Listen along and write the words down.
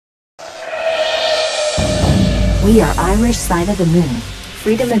We are Irish side of the moon.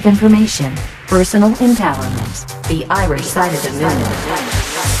 Freedom of information, personal empowerment. The Irish side of the moon.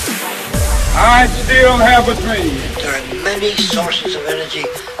 I still have a dream. There are many sources of energy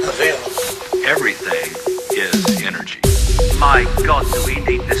available. Everything is energy. My God, do we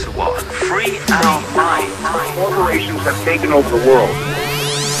need this war? Free our minds. Corporations have taken over the world.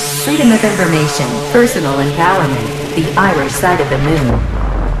 Freedom of information, personal empowerment. The Irish side of the moon.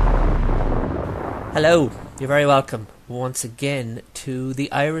 Hello, you're very welcome once again to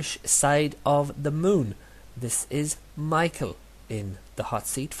the Irish side of the moon. This is Michael in the hot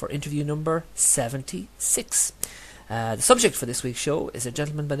seat for interview number 76. The subject for this week's show is a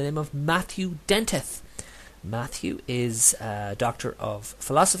gentleman by the name of Matthew Dentith. Matthew is a Doctor of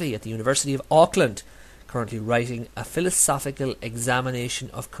Philosophy at the University of Auckland, currently writing a philosophical examination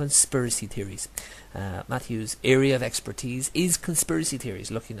of conspiracy theories. Matthew's area of expertise is conspiracy theories,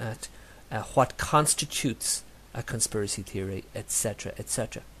 looking at what constitutes a conspiracy theory, etc.,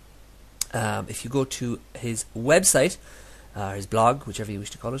 etc. If you go to his website, his blog, whichever you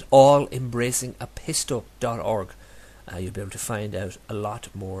wish to call it, allembracingapisto.org, you'll be able to find out a lot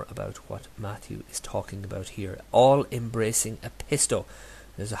more about what Matthew is talking about here. All embracing apisto.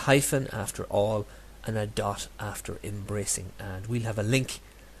 There's a hyphen after all and a dot after embracing, and we'll have a link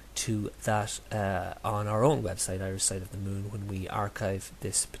to that on our own website, Irish Side of the Moon, when we archive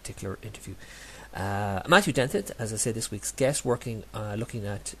this particular interview. Matthew Dentith, as I say, this week's guest, looking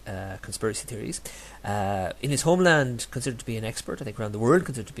at conspiracy theories. In his homeland, considered to be an expert. I think around the world,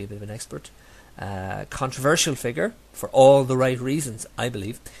 considered to be a bit of an expert. Controversial figure for all the right reasons, I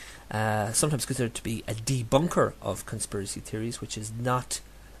believe. Sometimes considered to be a debunker of conspiracy theories, which is not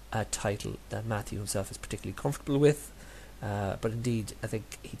a title that Matthew himself is particularly comfortable with. But indeed, I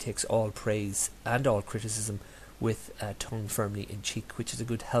think he takes all praise and all criticism with tongue firmly in cheek, which is a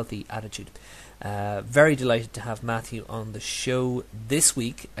good, healthy attitude. Very delighted to have Matthew on the show this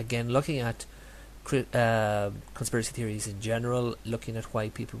week, again looking at conspiracy theories in general, looking at why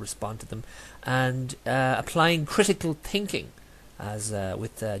people respond to them, and applying critical thinking, as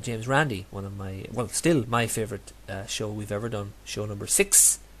with James Randi, still my favourite show we've ever done, show number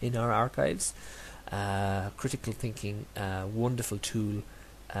 6 in our archives. Critical thinking, wonderful tool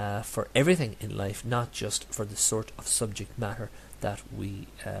for everything in life, not just for the sort of subject matter that we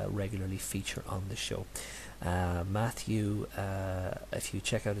regularly feature on the show. Matthew, if you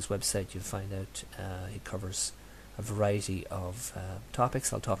check out his website, you'll find out he covers a variety of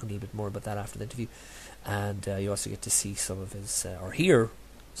topics. I'll talk a little bit more about that after the interview, and you also get to see some of his or hear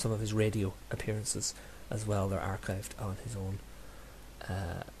some of his radio appearances as well. They're archived on his own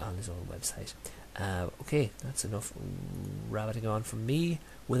website. Okay, that's enough rabbiting on from me.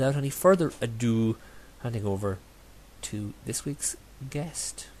 Without any further ado, handing over to this week's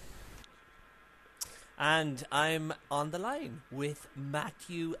guest. And I'm on the line with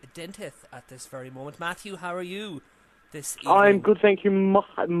Matthew Dentith at this very moment. Matthew, how are you this evening? I'm good, thank you.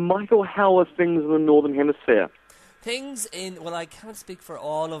 Michael, how are things in the Northern Hemisphere? Things I can't speak for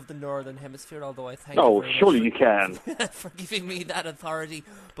all of the Northern Hemisphere, although I thank you very surely much you can. for giving me that authority.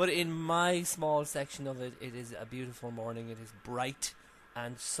 But in my small section of it, it is a beautiful morning. It is bright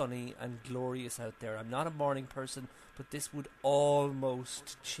and sunny and glorious out there. I'm not a morning person, but this would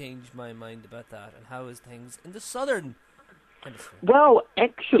almost change my mind about that. And how is things in the Southern Hemisphere? Well,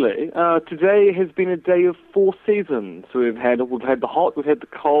 actually, today has been a day of 4 seasons. So we've had the hot, we've had the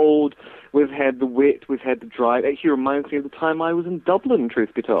cold, we've had the wet, we've had the dry. It actually reminds me of the time I was in Dublin,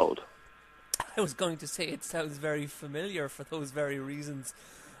 truth be told. I was going to say it sounds very familiar for those very reasons.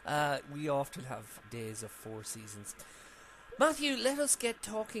 We often have days of 4 seasons. Matthew, let us get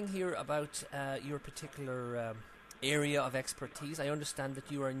talking here about your particular area of expertise. I understand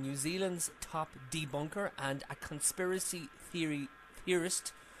that you are New Zealand's top debunker and a conspiracy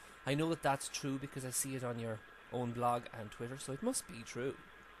theorist. I know that that's true because I see it on your own blog and Twitter, so it must be true.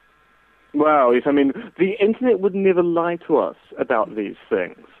 Well, yes, I mean, the internet would never lie to us about these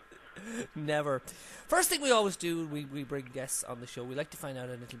things. Never. First thing we always do, we bring guests on the show, we like to find out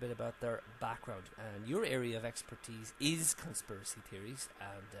a little bit about their background. And your area of expertise is conspiracy theories,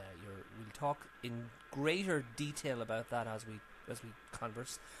 and we'll talk in greater detail about that as we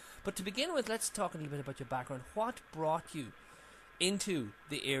converse. But to begin with, let's talk a little bit about your background. What brought you into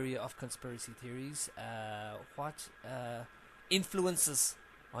the area of conspiracy theories? What influences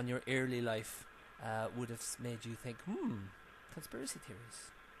on your early life would have made you think, conspiracy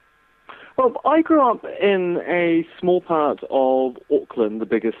theories? Well, I grew up in a small part of Auckland, the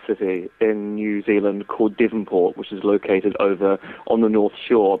biggest city in New Zealand, called Devonport, which is located over on the North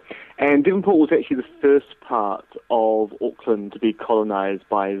Shore. And Devonport was actually the first part of Auckland to be colonised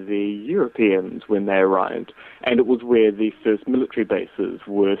by the Europeans when they arrived. And it was where the first military bases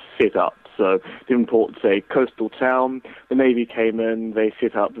were set up. So Devonport's a coastal town. The Navy came in, they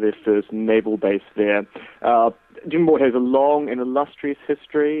set up their first naval base there. Devonport has a long and illustrious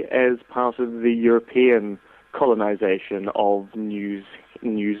history as part of the European colonisation of New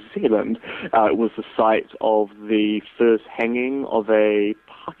Zealand. It was the site of the first hanging of a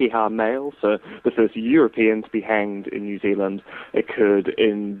Pakeha male, so the first European to be hanged in New Zealand occurred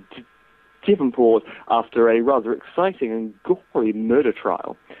in Devonport after a rather exciting and gory murder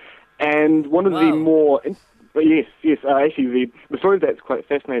trial. And one of the more... actually, the story of that's quite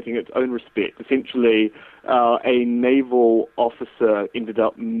fascinating in its own respect. Essentially, a naval officer ended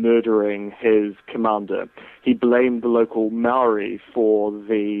up murdering his commander. He blamed the local Maori for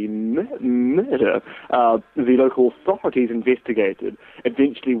the murder. The local authorities investigated.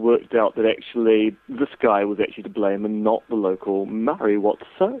 Eventually worked out that actually this guy was actually to blame and not the local Maori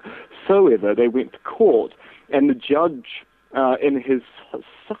whatsoever. They went to court, and the judge, in his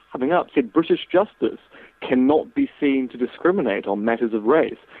summing up, said British justice cannot be seen to discriminate on matters of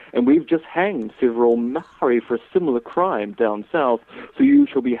race. And we've just hanged several Maori for a similar crime down south, so you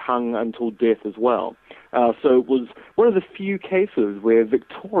shall be hung until death as well. So it was one of the few cases where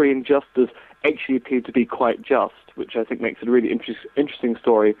Victorian justice actually appeared to be quite just, which I think makes it a really interesting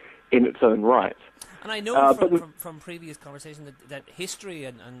story in its own right. And I know from previous conversation that history,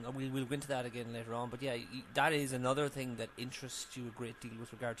 and we'll go into that again later on, but yeah, that is another thing that interests you a great deal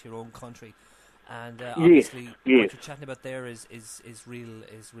with regard to your own country. And obviously, what you're chatting about there is real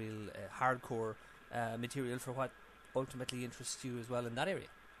hardcore material for what ultimately interests you as well in that area.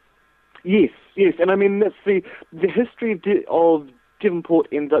 Yes, and I mean that's the history of Devonport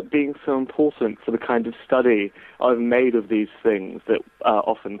ends up being so important for the kind of study I've made of these things that are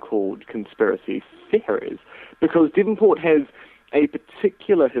often called conspiracy theories, because Devonport has a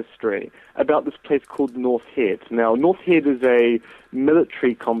particular history about this place called North Head. Now, North Head is a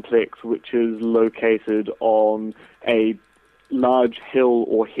military complex which is located on a large hill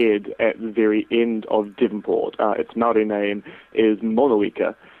or head at the very end of Devonport. Its Maori name is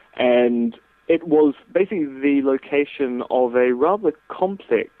Monowika, and it was basically the location of a rather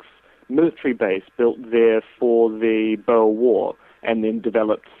complex military base built there for the Boer War, and then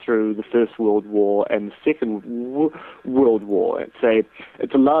developed through the First World War and the Second World War.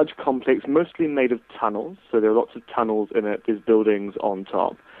 It's a large complex, mostly made of tunnels, so there are lots of tunnels in it. There's buildings on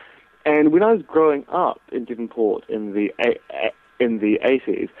top. And when I was growing up in Devonport in the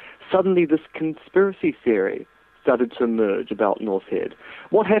 80s, suddenly this conspiracy theory started to emerge about North Head.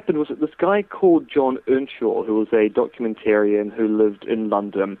 What happened was that this guy called John Earnshaw, who was a documentarian who lived in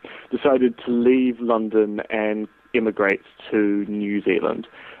London, decided to leave London and immigrates to New Zealand.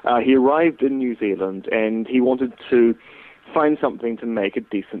 He arrived in New Zealand and he wanted to find something to make a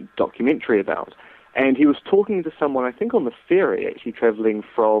decent documentary about. And he was talking to someone, I think on the ferry, actually travelling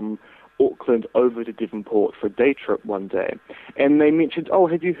from Auckland over to Devonport for a day trip one day. And they mentioned,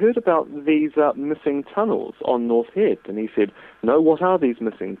 have you heard about these missing tunnels on North Head? And he said, no, what are these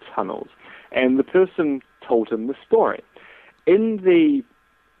missing tunnels? And the person told him the story. In the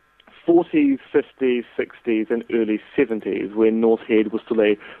 40s, 50s, 60s, and early 70s, when North Head was still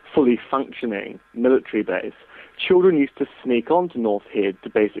a fully functioning military base, children used to sneak onto North Head to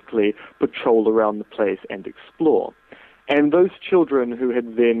basically patrol around the place and explore. And those children who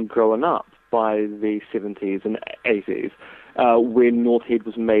had then grown up by the 70s and 80s, when North Head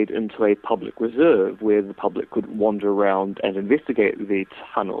was made into a public reserve where the public could wander around and investigate the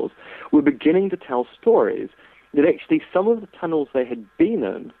tunnels, were beginning to tell stories that actually some of the tunnels they had been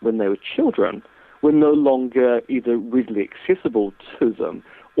in when they were children were no longer either readily accessible to them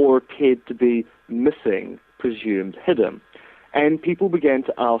or appeared to be missing, presumed hidden. And people began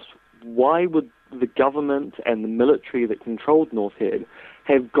to ask, why would the government and the military that controlled North Head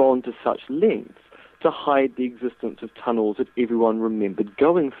have gone to such lengths to hide the existence of tunnels that everyone remembered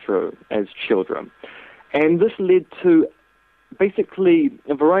going through as children? And this led to basically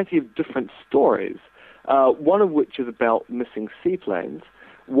a variety of different stories, one of which is about missing seaplanes,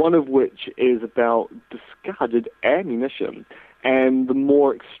 one of which is about discarded ammunition, and the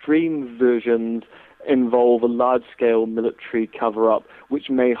more extreme versions involve a large-scale military cover-up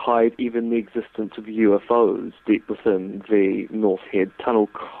which may hide even the existence of UFOs deep within the North Head tunnel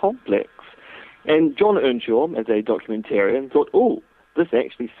complex. And John Earnshaw, as a documentarian, thought, this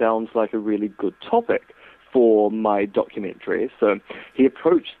actually sounds like a really good topic for my documentary. So he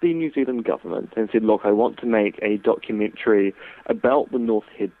approached the New Zealand government and said, look, I want to make a documentary about the North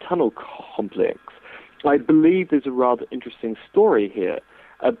Head Tunnel Complex. I believe there's a rather interesting story here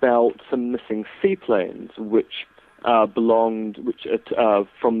about some missing seaplanes which from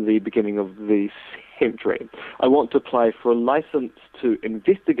the beginning of the century. I want to apply for a license to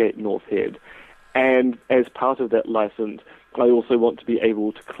investigate North Head, and as part of that license, I also want to be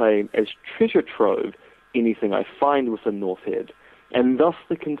able to claim as treasure trove anything I find within North Head. And thus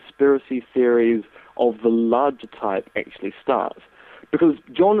the conspiracy theories of the larger type actually start. Because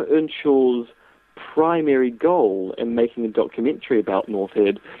John Earnshaw's primary goal in making a documentary about North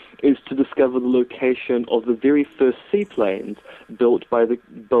Head is to discover the location of the very first seaplanes built by the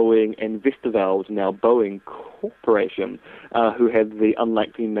Boeing and Westerveld, now Boeing Corporation, who had the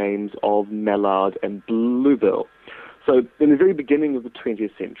unlikely names of Mallard and Bluebell. So in the very beginning of the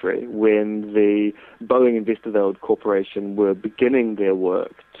 20th century, when the Boeing and Westerveld Corporation were beginning their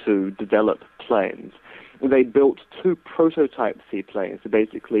work to develop planes, they built 2 prototype seaplanes to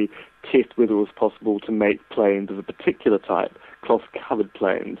basically test whether it was possible to make planes of a particular type, cloth-covered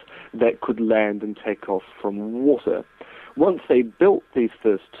planes, that could land and take off from water. Once they built these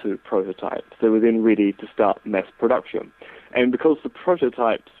first 2 prototypes, they were then ready to start mass production. And because the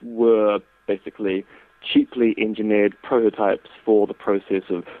prototypes were basically cheaply engineered prototypes for the process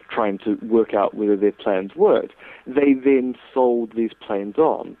of trying to work out whether their plans worked, they then sold these planes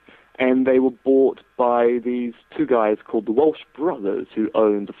on. And they were bought by these 2 guys called the Walsh brothers, who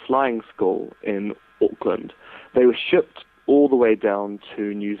owned a flying school in Auckland. They were shipped all the way down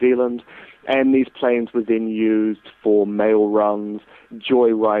to New Zealand, and these planes were then used for mail runs,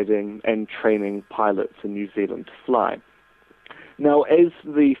 joyriding, and training pilots in New Zealand to fly. Now, as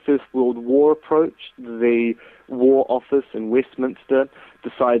the First World War approached, the War Office in Westminster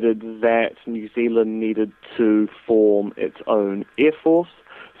decided that New Zealand needed to form its own air force.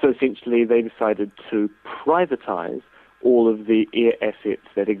 So essentially they decided to privatize all of the air assets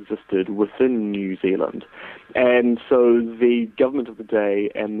that existed within New Zealand. And so the government of the day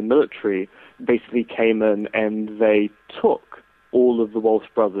and the military basically came in and they took all of the Walsh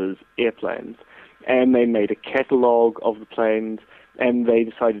brothers' airplanes and they made a catalogue of the planes, and they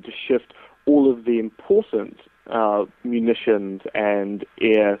decided to shift all of the important munitions and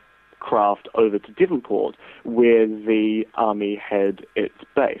aircraft over to Devonport, where the army had its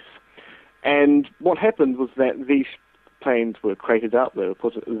base. And what happened was that these planes were crated up,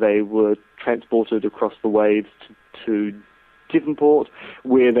 they were transported across the waves to Devonport,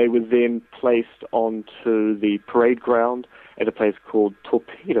 where they were then placed onto the parade ground at a place called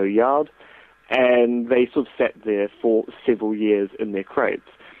Torpedo Yard, and they sort of sat there for several years in their crates,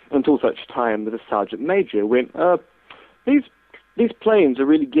 until such time that a sergeant major went, these planes are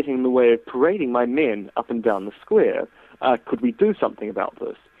really getting in the way of parading my men up and down the square. Could we do something about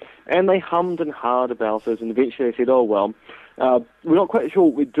this? And they hummed and hawed about it, and eventually they said, we're not quite sure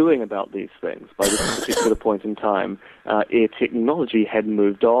what we're doing about these things. By this particular point in time, air technology had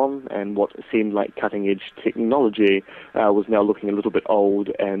moved on, and what seemed like cutting-edge technology was now looking a little bit old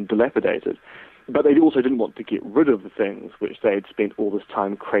and dilapidated. But they also didn't want to get rid of the things which they had spent all this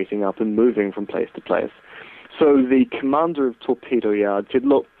time crating up and moving from place to place. So the commander of Torpedo Yard said,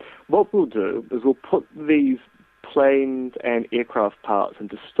 look, what we'll do is we'll put these planes and aircraft parts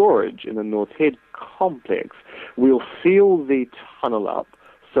into storage in the North Head complex. We'll seal the tunnel up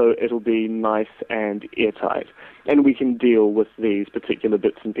so it'll be nice and airtight, and we can deal with these particular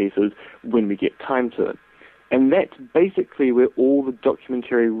bits and pieces when we get time to it. And that's basically where all the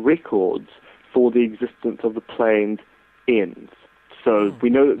documentary records for the existence of the planes ends. So we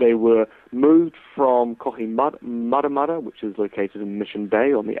know that they were moved from Kohimaramara, which is located in Mission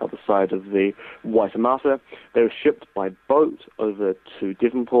Bay on the other side of the Waitemata. They were shipped by boat over to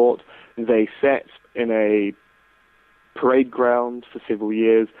Devonport. They sat in a parade ground for several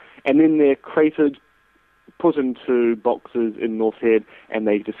years, and then they're crated, put into boxes in North Head, and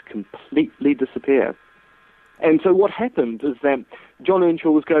they just completely disappear. And so what happened is that John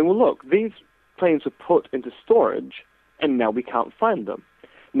Earnshaw was going, well, look, these planes were put into storage, and now we can't find them.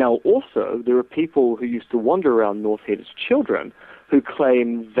 Now, also, there are people who used to wander around North Head as children who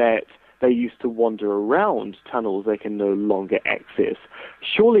claim that they used to wander around tunnels they can no longer access.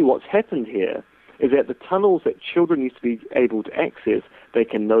 Surely what's happened here is that the tunnels that children used to be able to access they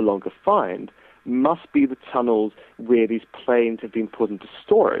can no longer find must be the tunnels where these planes have been put into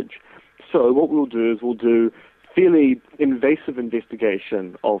storage. So what we'll do is we'll do fairly invasive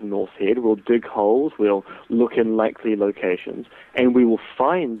investigation of North Head. We'll dig holes, we'll look in likely locations, and we will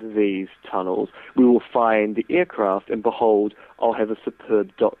find these tunnels, we will find the aircraft, and behold, I'll have a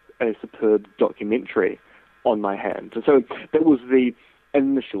superb documentary on my hands. And so that was the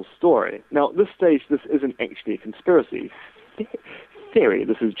initial story. Now, at this stage, this isn't actually a conspiracy theory.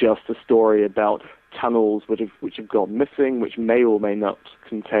 This is just a story about tunnels which have gone missing, which may or may not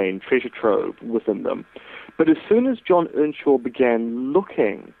contain treasure trove within them. But as soon as John Earnshaw began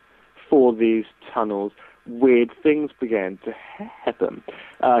looking for these tunnels, weird things began to happen.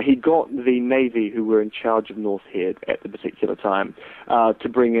 He got the Navy, who were in charge of North Head at the particular time, to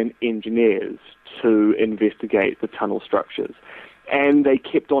bring in engineers to investigate the tunnel structures. And they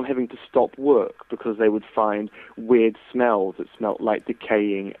kept on having to stop work because they would find weird smells that smelt like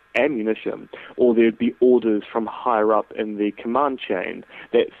decaying ammunition, or there'd be orders from higher up in the command chain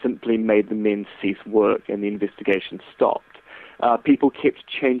that simply made the men cease work and the investigation stopped. People kept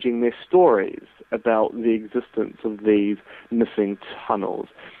changing their stories about the existence of these missing tunnels.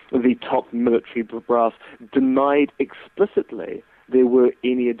 The top military brass denied explicitly there were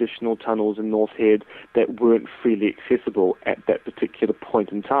any additional tunnels in North Head that weren't freely accessible at that particular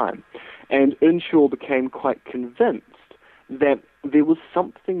point in time. And Earnshaw became quite convinced that there was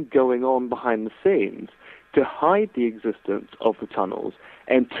something going on behind the scenes to hide the existence of the tunnels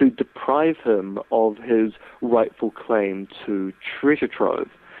and to deprive him of his rightful claim to treasure trove.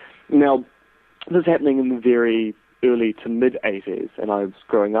 Now, this is happening in the very early to mid-80s, and I was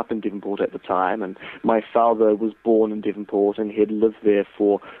growing up in Devonport at the time, and my father was born in Devonport, and he had lived there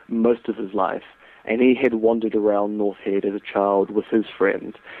for most of his life, and he had wandered around North Head as a child with his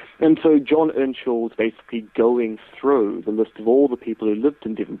friends. And so John Earnshaw was basically going through the list of all the people who lived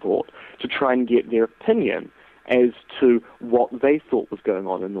in Devonport to try and get their opinion as to what they thought was going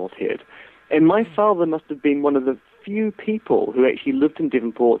on in North Head. And my father must have been one of the few people who actually lived in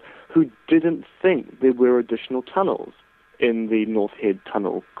Devonport who didn't think there were additional tunnels in the North Head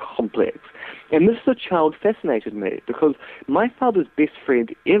tunnel complex. And this as a child fascinated me because my father's best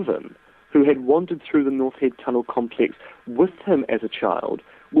friend, Evan, who had wandered through the North Head tunnel complex with him as a child,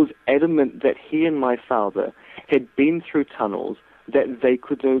 was adamant that he and my father had been through tunnels that they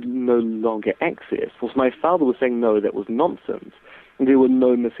could no longer access. Well, my father was saying, no, that was nonsense. There were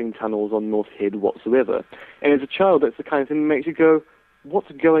no missing tunnels on North Head whatsoever. And as a child, that's the kind of thing that makes you go,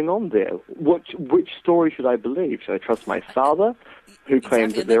 what's going on there? Which story should I believe? Should I trust my father, who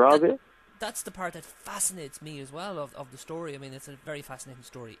claims that there are there? That's the part that fascinates me as well of the story. I mean, it's a very fascinating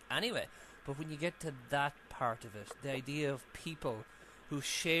story anyway. But when you get to that part of it, the idea of people who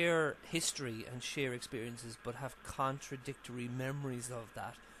share history and share experiences but have contradictory memories of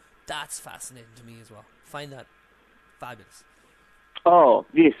that, that's fascinating to me as well. Find that fabulous. Oh,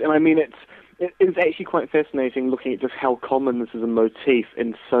 yes, and I mean, it's actually quite fascinating looking at just how common this is a motif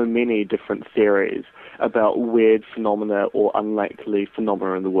in so many different theories about weird phenomena or unlikely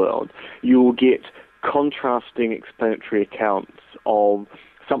phenomena in the world. You will get contrasting explanatory accounts of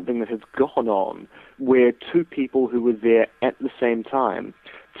something that has gone on where two people who were there at the same time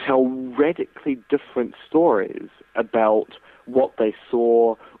tell radically different stories about what they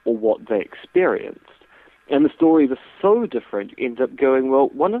saw or what they experienced. And the stories are so different, you end up going, well,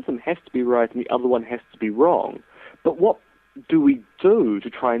 one of them has to be right and the other one has to be wrong. But what do we do to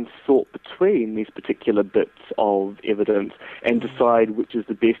try and sort between these particular bits of evidence and decide which is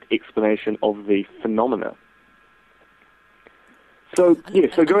the best explanation of the phenomena? So,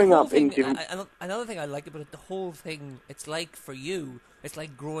 so growing up in... Another thing I like about it, the whole thing, it's like, for you, it's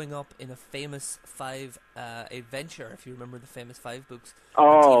like growing up in a famous Five adventure, if you remember the famous Five books.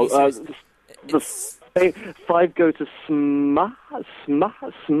 The Five Go to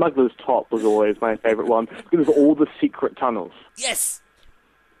Smuggler's Top was always my favourite one, because of all the secret tunnels. Yes!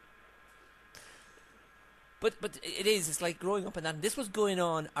 But it's like growing up in that. And this was going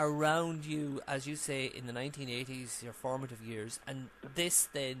on around you, as you say, in the 1980s, your formative years, and this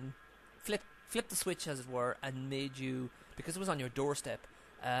then flipped the switch, as it were, and made you, because it was on your doorstep,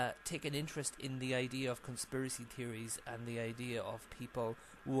 take an interest in the idea of conspiracy theories and the idea of people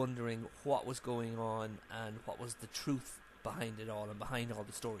wondering what was going on and what was the truth behind it all and behind all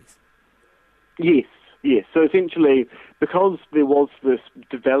the stories. Yes. So essentially, because there was this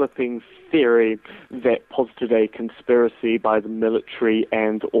developing theory that posited a conspiracy by the military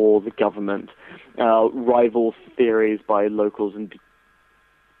and or the government, rival theories by locals in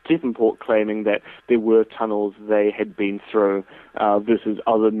Devonport claiming that there were tunnels they had been through versus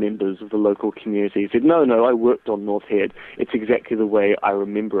other members of the local community said, no, I worked on North Head. It's exactly the way I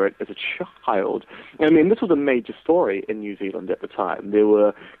remember it as a child. I mean, this was a major story in New Zealand at the time. There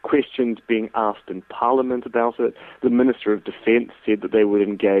were questions being asked in Parliament about it. The Minister of Defence said that they would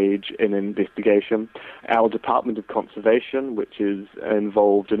engage in an investigation. Our Department of Conservation, which is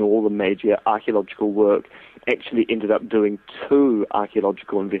involved in all the major archaeological work actually ended up doing 2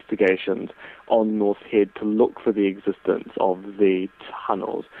 archaeological investigations on North Head to look for the existence of the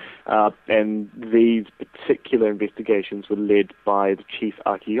tunnels. And these particular investigations were led by the chief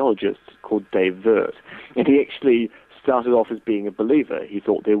archaeologist called Dave Wirt. And he actually started off as being a believer. He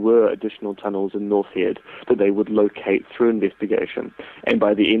thought there were additional tunnels in North Head that they would locate through investigation. And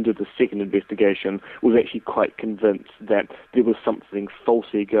by the end of the second investigation, was actually quite convinced that there was something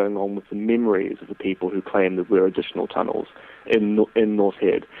faulty going on with the memories of the people who claimed there were additional tunnels in North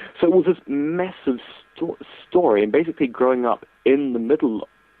Head. So it was this massive story, and basically growing up in the middle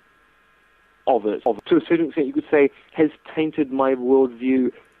of it, to a certain extent you could say, has tainted my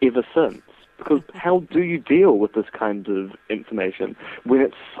worldview ever since. Because how do you deal with this kind of information when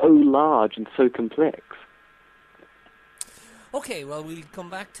it's so large and so complex? Okay, well, we'll come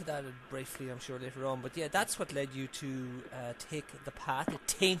back to that briefly, I'm sure, later on. But yeah, that's what led you to take the path. It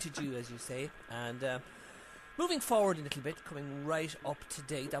tainted you, as you say. And moving forward a little bit, coming right up to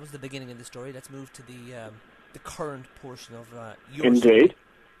date, that was the beginning of the story. Let's move to the current portion of your story.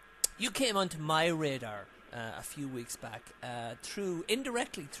 You came onto my radar a few weeks back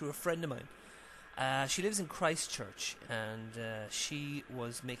indirectly through a friend of mine. She lives in Christchurch, and she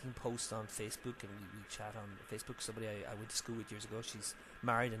was making posts on Facebook, and we chat on Facebook. Somebody I went to school with years ago. She's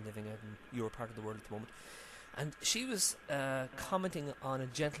married and living out in your part of the world at the moment. And she was commenting on a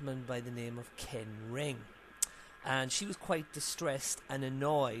gentleman by the name of Ken Ring. And she was quite distressed and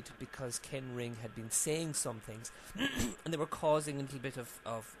annoyed because Ken Ring had been saying some things and they were causing a little bit of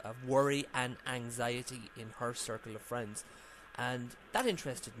worry and anxiety in her circle of friends. And that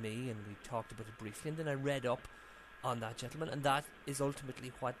interested me, and we talked about it briefly, and then I read up on that gentleman, and that is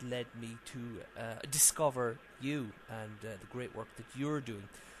ultimately what led me to discover you and the great work that you're doing.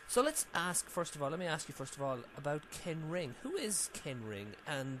 So let me ask you first of all about Ken Ring. Who is Ken Ring,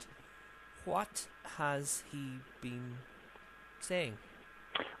 and what has he been saying?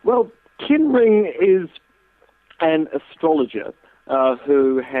 Well, Ken Ring is an astrologer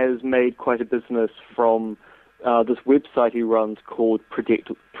who has made quite a business from this website he runs called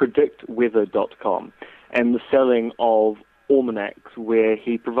predictweather.com, and the selling of almanacs where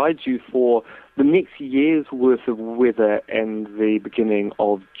he provides you for the next year's worth of weather and the beginning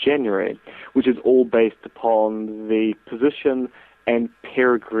of January, which is all based upon the position and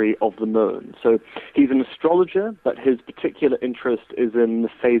perigee of the moon. So he's an astrologer, but his particular interest is in the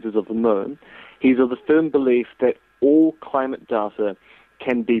phases of the moon. He's of the firm belief that all climate data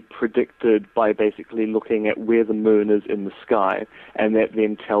can be predicted by basically looking at where the moon is in the sky, and that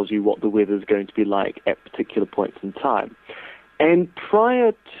then tells you what the weather is going to be like at particular points in time. And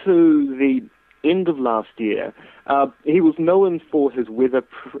prior to the end of last year, he was known for his weather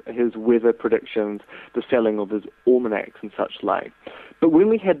predictions, the selling of his almanacs and such like. But when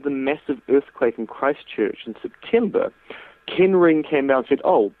we had the massive earthquake in Christchurch in September, Ken Ring came out and said,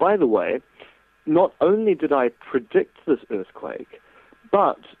 "Oh, by the way, not only did I predict this earthquake,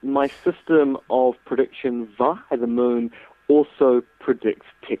 but my system of prediction via the moon also predicts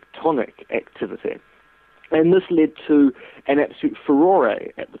tectonic activity." And this led to an absolute furore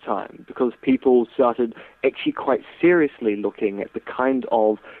at the time, because people started actually quite seriously looking at the kind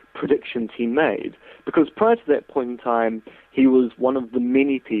of predictions he made. Because prior to that point in time, he was one of the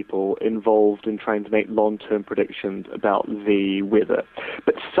many people involved in trying to make long-term predictions about the weather.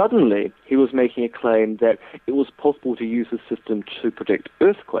 But suddenly, he was making a claim that it was possible to use the system to predict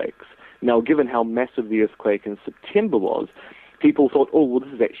earthquakes. Now, given how massive the earthquake in September was, people thought, oh, well,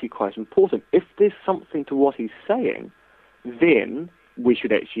 this is actually quite important. If there's something to what he's saying, then we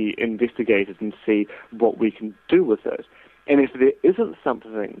should actually investigate it and see what we can do with it. And if there isn't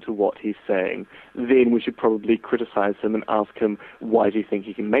something to what he's saying, then we should probably criticize him and ask him, why do you think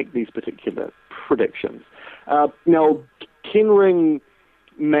he can make these particular predictions? Now, Ken Ring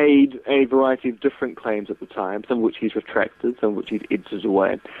made a variety of different claims at the time, some of which he's retracted, some of which he's edited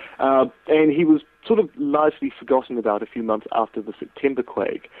away. And he was sort of largely forgotten about a few months after the September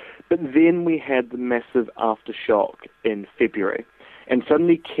quake. But then we had the massive aftershock in February. And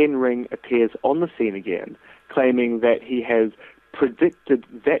suddenly Ken Ring appears on the scene again, claiming that he has predicted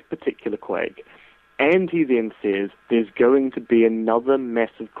that particular quake. And he then says there's going to be another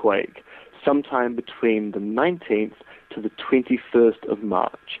massive quake sometime between the 19th to the 21st of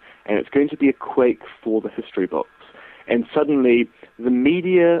March. And it's going to be a quake for the history books. And suddenly the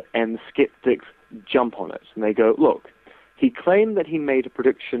media and the skeptics jump on it. And they go, look, he claimed that he made a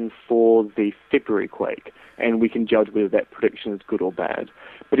prediction for the February quake, and we can judge whether that prediction is good or bad.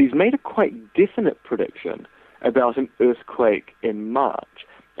 But he's made a quite definite prediction about an earthquake in March.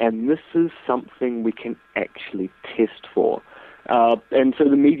 And this is something we can actually test for. And so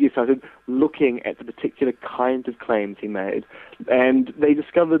the media started looking at the particular kinds of claims he made, and they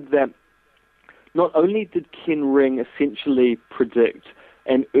discovered that not only did Ken Ring essentially predict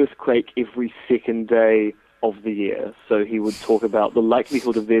an earthquake every second day of the year, so he would talk about the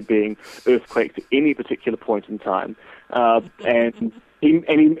likelihood of there being earthquakes at any particular point in time, and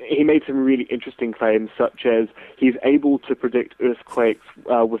he made some really interesting claims, such as he's able to predict earthquakes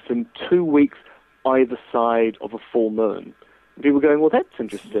within 2 weeks either side of a full moon. People were going, well, that's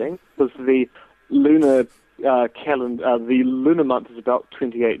interesting, because the lunar the lunar month is about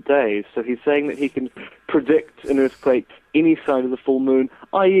 28 days, so he's saying that he can predict an earthquake any side of the full moon,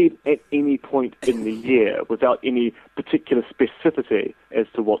 i.e. at any point in the year, without any particular specificity as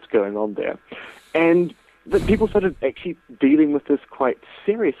to what's going on there. And that people started actually dealing with this quite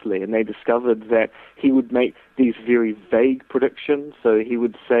seriously, and they discovered that he would make these very vague predictions. So he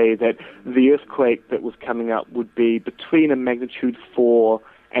would say that the earthquake that was coming up would be between a magnitude 4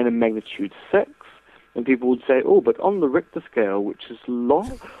 and a magnitude 6. And people would say, oh, but on the Richter scale, which is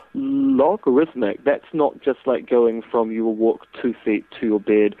logarithmic, that's not just like going from you will walk 2 feet to your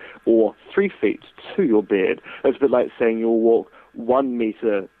bed or 3 feet to your bed. It's a bit like saying you'll walk 1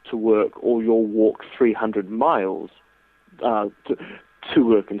 meter to work or you'll walk 300 miles to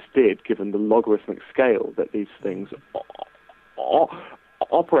work instead, given the logarithmic scale that these things are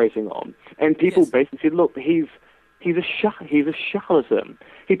operating on. And people basically said, look, he's a charlatan.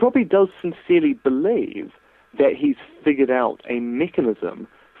 He probably does sincerely believe that he's figured out a mechanism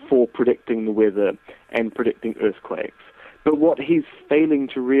for predicting the weather and predicting earthquakes. But what he's failing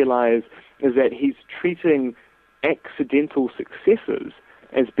to realize is that he's treating accidental successes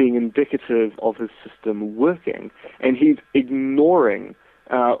as being indicative of his system working, and he's ignoring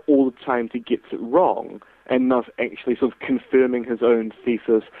all the time he gets it wrong, and thus actually sort of confirming his own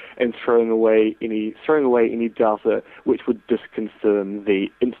thesis and throwing away any data which would disconfirm the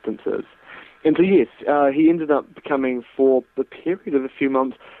instances. And so yes, he ended up becoming, for the period of a few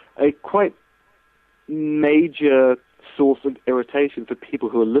months, a quite major source of irritation for people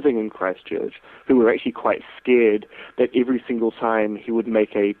who are living in Christchurch, who were actually quite scared that every single time he would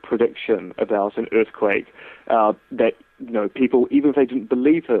make a prediction about an earthquake, that people, even if they didn't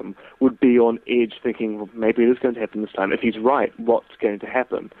believe him, would be on edge thinking, well, maybe it is going to happen this time. If he's right, what's going to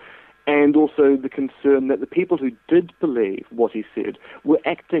happen? And also the concern that the people who did believe what he said were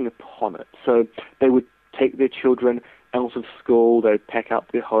acting upon it. So they would take their children out of school, they'd pack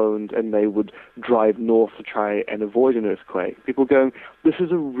up their homes, and they would drive north to try and avoid an earthquake. People going, this is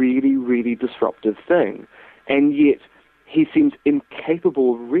a really, really disruptive thing. And yet he seems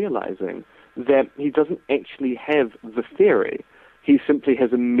incapable of realizing that he doesn't actually have the theory. He simply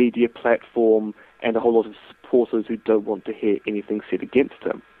has a media platform and a whole lot of supporters who don't want to hear anything said against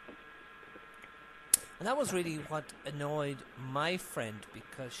him. And that was really what annoyed my friend,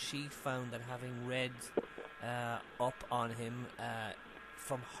 because she found that having read up on him,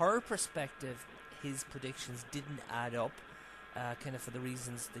 from her perspective, his predictions didn't add up, kind of for the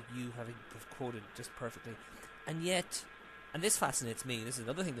reasons that you have quoted just perfectly. And yet, and this fascinates me, this is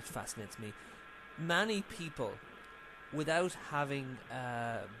another thing that fascinates me, many people, without having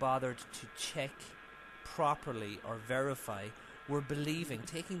bothered to check properly or verify, were believing,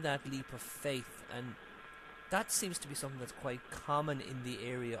 taking that leap of faith. And that seems to be something that's quite common in the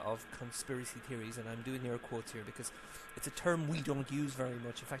area of conspiracy theories, and I'm doing air quotes here because it's a term we don't use very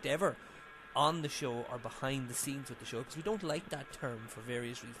much, in fact, ever on the show or behind the scenes with the show, because we don't like that term for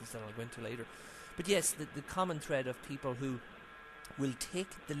various reasons that I'll go into later. But yes, the common thread of people who will take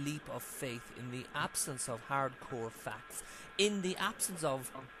the leap of faith in the absence of hardcore facts, in the absence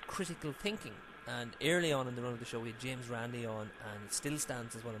of critical thinking. And early on in the run of the show, we had James Randi on, and it still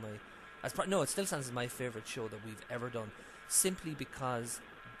stands as one of my... it still stands as my favourite show that we've ever done, simply because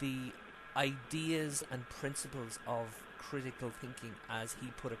the ideas and principles of critical thinking, as he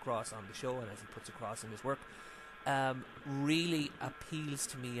put across on the show and as he puts across in his work, really appeals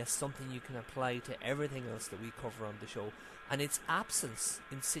to me as something you can apply to everything else that we cover on the show. And its absence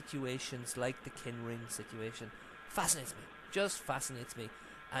in situations like the Ken Ring situation fascinates me, just fascinates me.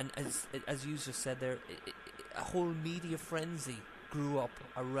 And as you just said there, a whole media frenzy grew up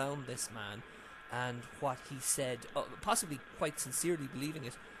around this man and what he said, possibly quite sincerely believing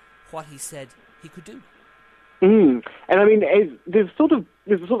it, what he said he could do. And I mean, there's a sort of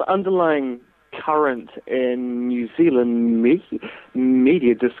underlying current in New Zealand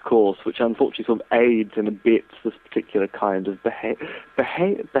media discourse, which unfortunately sort of aids and abets this particular kind of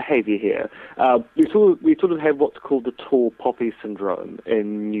behaviour here. We sort of have what's called the tall poppy syndrome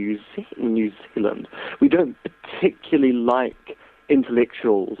in New Zealand. We don't particularly like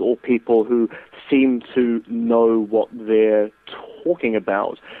intellectuals or people who seem to know what they're talking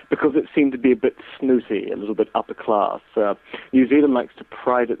about because it seemed to be a bit snooty, a little bit upper class. New Zealand likes to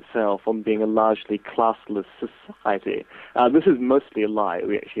pride itself on being a largely classless society. This is mostly a lie.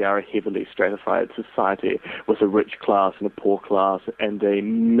 We actually are a heavily stratified society with a rich class and a poor class and a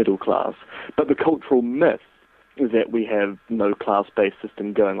middle class. But the cultural myth is that we have no class-based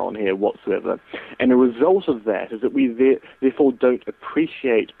system going on here whatsoever. And the result of that is that we therefore don't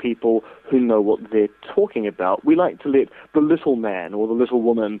appreciate people who know what they're talking about. We like to let the little man or the little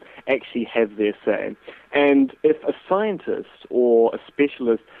woman actually have their say. And if a scientist or a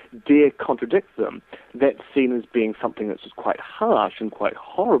specialist dare contradict them, that's seen as being something that's just quite harsh and quite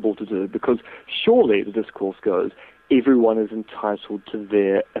horrible to do, because surely, the discourse goes, everyone is entitled to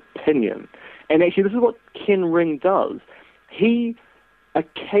their opinion. And actually, this is what Ken Ring does. He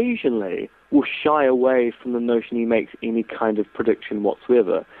occasionally will shy away from the notion he makes any kind of prediction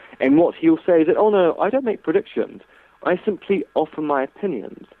whatsoever. And what he'll say is that, oh no, I don't make predictions. I simply offer my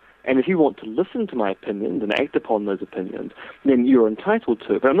opinions. And if you want to listen to my opinions and act upon those opinions, then you're entitled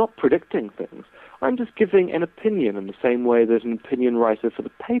to. But I'm not predicting things. I'm just giving an opinion in the same way that an opinion writer for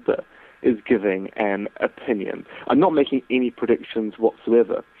the paper is giving an opinion. I'm not making any predictions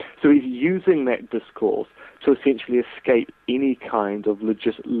whatsoever. So he's using that discourse to essentially escape any kind of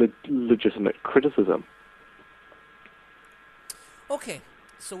legitimate criticism. Okay,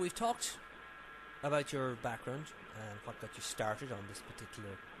 so we've talked about your background and what got you started on this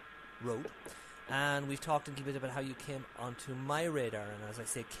particular road. And we've talked a little bit about how you came onto my radar. And as I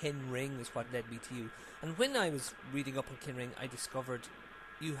say, Ken Ring is what led me to you. And when I was reading up on Ken Ring, I discovered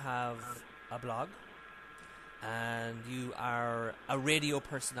you have a blog, and you are a radio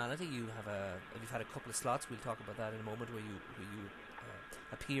personality. You've had a couple of slots. We'll talk about that in a moment, where you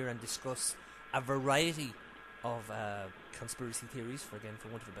appear and discuss a variety of conspiracy theories, for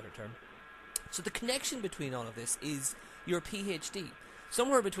want of a better term. So the connection between all of this is your PhD.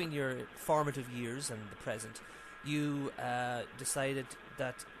 Somewhere between your formative years and the present, you decided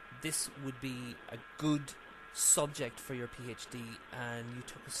that this would be a good subject for your PhD, and you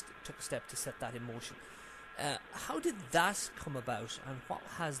took a step to set that in motion. How did that come about, and what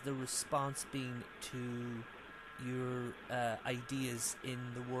has the response been to your ideas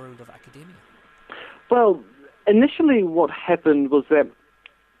in the world of academia? Well, initially what happened was that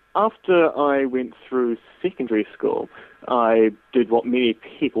after I went through secondary school, I did what many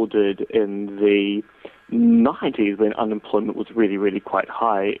people did in the 90s when unemployment was really, really quite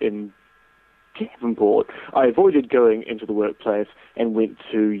high in Devonport. I avoided going into the workplace and went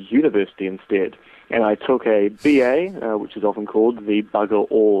to university instead. And I took a BA, which is often called the bugger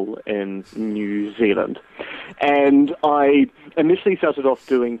all in New Zealand. And I initially started off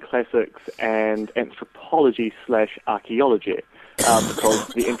doing classics and anthropology/archaeology, because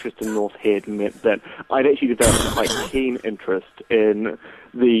the interest in North Head meant that I'd actually developed a quite keen interest in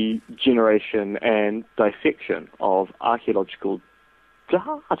the generation and dissection of archaeological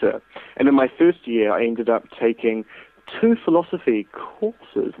data. And in my first year, I ended up taking 2 philosophy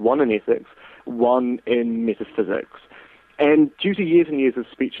courses, one in ethics, one in metaphysics. And due to years and years of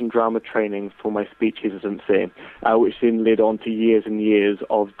speech and drama training for my speech hesitancy, which then led on to years and years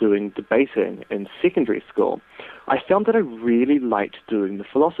of doing debating in secondary school, I found that I really liked doing the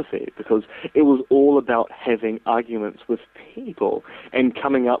philosophy, because it was all about having arguments with people and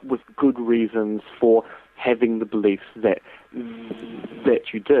coming up with good reasons for having the beliefs that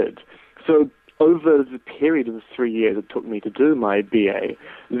you did. So over the period of the 3 years it took me to do my BA,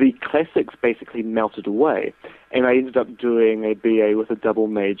 the classics basically melted away, and I ended up doing a BA with a double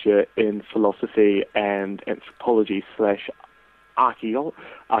major in philosophy and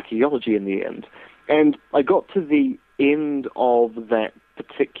anthropology/archaeology in the end. And I got to the end of that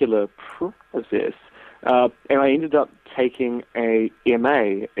particular process, and I ended up taking a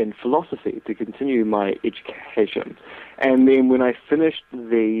MA in philosophy to continue my education. And then when I finished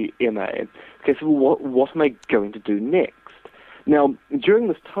the MA, okay, so what am I going to do next? Now, during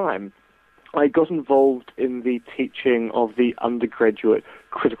this time, I got involved in the teaching of the undergraduate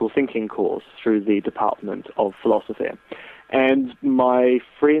critical thinking course through the Department of Philosophy. And my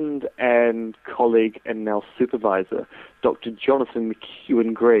friend and colleague and now supervisor, Dr. Jonathan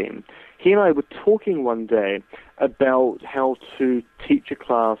McEwen Green, he and I were talking one day about how to teach a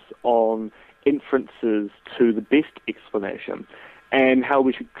class on inferences to the best explanation, and how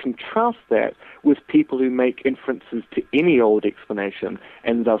we should contrast that with people who make inferences to any old explanation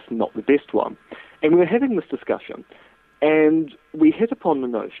and thus not the best one. And we were having this discussion, and we hit upon the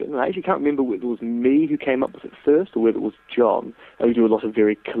notion, and I actually can't remember whether it was me who came up with it first or whether it was John, who do a lot of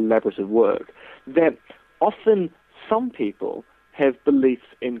very collaborative work, that often some people have beliefs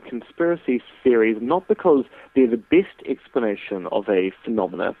in conspiracy theories not because they're the best explanation of a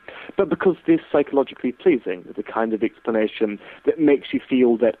phenomena, but because they're psychologically pleasing. They're the kind of explanation that makes you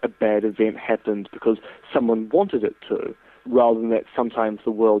feel that a bad event happened because someone wanted it to, rather than that sometimes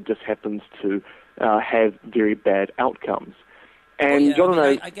the world just happens to have very bad outcomes. And John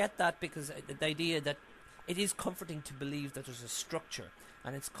and I get that, because the idea that it is comforting to believe that there's a structure,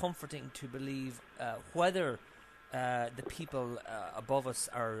 and it's comforting to believe whether the people above us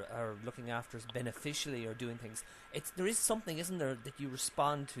are looking after us beneficially or doing things. There is something, isn't there, that you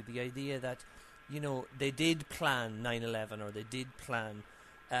respond to, the idea that, they did plan 9/11, or they did plan,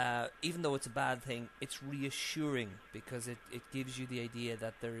 even though it's a bad thing, it's reassuring, because it gives you the idea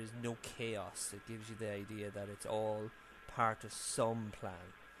that there is no chaos. It gives you the idea that it's all part of some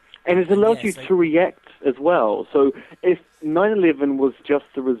plan. And it allows you to react as well. So if 9/11 was just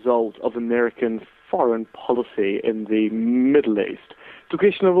the result of American foreign policy in the Middle East, the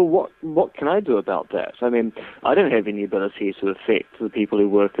question of, well, what can I do about that? I mean, I don't have any ability to affect the people who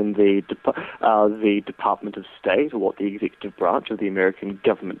work in the Department of State or what the executive branch of the American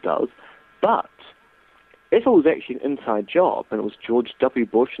government does. But if it was actually an inside job, and it was George W.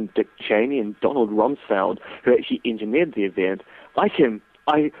 Bush and Dick Cheney and Donald Rumsfeld who actually engineered the event, I can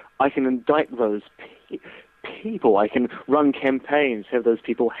indict those people. I can run campaigns, have those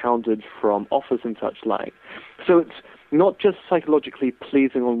people hounded from office and such like. So it's not just psychologically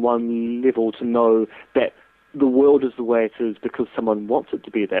pleasing on one level to know that the world is the way it is because someone wants it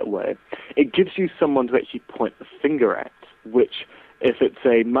to be that way. It gives you someone to actually point the finger at, which, if it's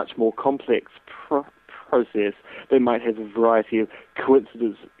a much more complex process, they might have a variety of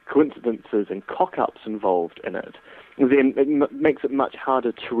coincidences and cock-ups involved in it. Then it makes it much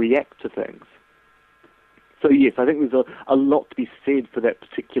harder to react to things. So yes, I think there's a lot to be said for that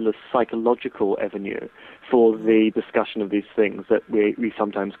particular psychological avenue for the discussion of these things that we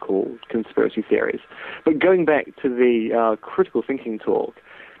sometimes call conspiracy theories. But going back to the critical thinking talk,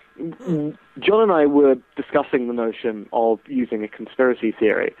 John and I were discussing the notion of using a conspiracy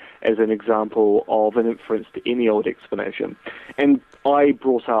theory as an example of an inference to any old explanation. And I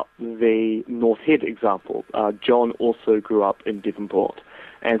brought up the North Head example. John also grew up in Devonport,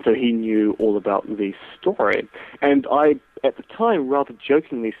 and so he knew all about the story. And I, at the time, rather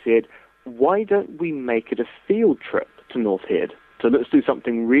jokingly said, why don't we make it a field trip to North Head? So let's do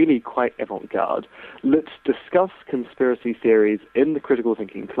something really quite avant-garde. Let's discuss conspiracy theories in the critical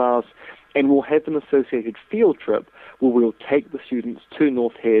thinking class, and we'll have an associated field trip where we'll take the students to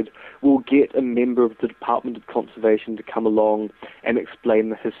North Head. We'll get a member of the Department of Conservation to come along and explain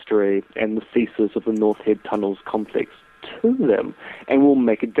the history and the thesis of the North Head Tunnels complex to them, and we'll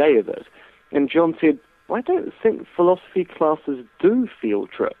make a day of it. And John said, I don't think philosophy classes do field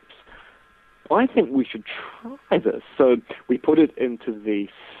trips. I think we should try this. So we put it into the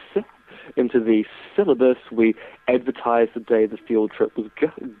syllabus. We advertised the day the field trip was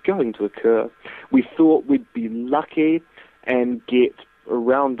going to occur. We thought we'd be lucky and get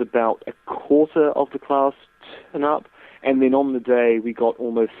around about a quarter of the class turn up, and then on the day we got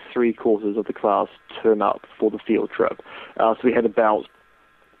almost 3/4 of the class turn up for the field trip. So we had about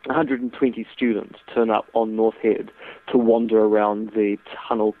 120 students turn up on North Head to wander around the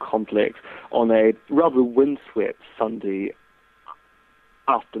tunnel complex on a rather windswept Sunday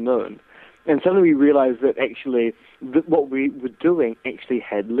afternoon. And suddenly we realized that actually what we were doing actually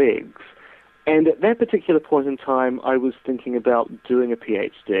had legs. And at that particular point in time, I was thinking about doing a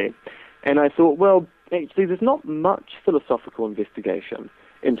PhD. And I thought, well, actually there's not much philosophical investigation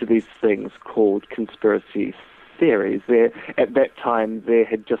into these things called conspiracy theories. At that time, there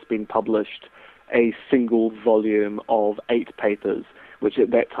had just been published a single volume of 8 papers, which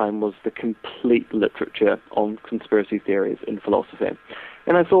at that time was the complete literature on conspiracy theories in philosophy.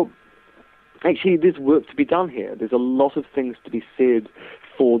 And I thought, actually, there's work to be done here. There's a lot of things to be said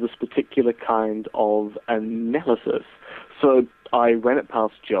for this particular kind of analysis. So I ran it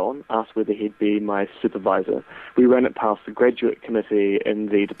past John, asked whether he'd be my supervisor. We ran it past the graduate committee in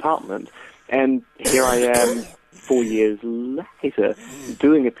the department, and here I am 4 years later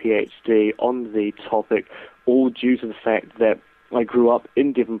doing a PhD on the topic, all due to the fact that I grew up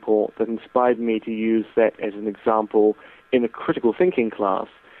in Devonport, that inspired me to use that as an example in a critical thinking class.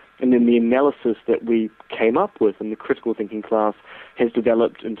 And then the analysis that we came up with in the critical thinking class has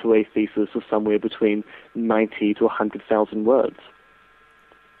developed into a thesis of somewhere between 90 to 100,000 words.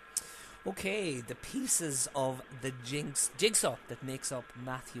 Okay, the pieces of the jigsaw that makes up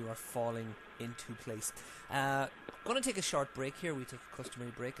Matthew are falling into place. Going to take a short break here. We take a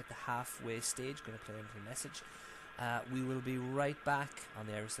customary break at the halfway stage. Going to play a little message. We will be right back on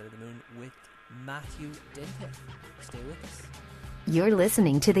the Irish Side of the Moon with Matthew Dentith. Stay with us. You're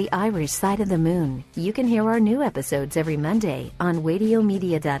listening to The Irish Side of the Moon. You can hear our new episodes every Monday on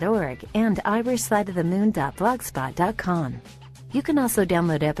radiomedia.org and irishsideofthemoon.blogspot.com. You can also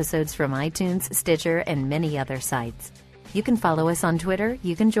download episodes from iTunes, Stitcher, and many other sites. You can follow us on Twitter,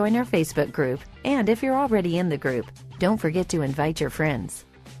 you can join our Facebook group, and if you're already in the group, don't forget to invite your friends.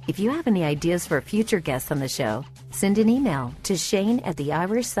 If you have any ideas for future guests on the show, send an email to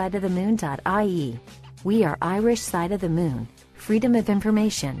shane@theirishsideofthemoon.ie. We are Irish Side of the Moon. Freedom of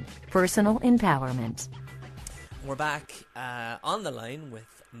information, personal empowerment. We're back on the line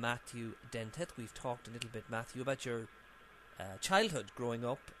with Matthew Dentith. We've talked a little bit, Matthew, about your childhood growing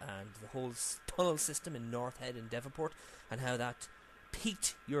up and the whole tunnel system in North Head in Devonport and how that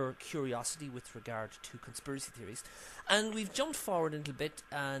piqued your curiosity with regard to conspiracy theories. And we've jumped forward a little bit,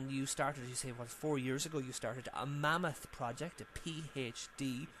 and you started, as you say, 4 years ago, you started a mammoth project, a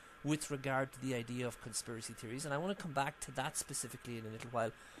PhD, with regard to the idea of conspiracy theories. And I want to come back to that specifically in a little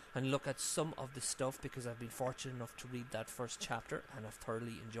while and look at some of the stuff, because I've been fortunate enough to read that first chapter and I've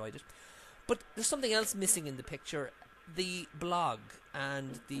thoroughly enjoyed it. But there's something else missing in the picture: the blog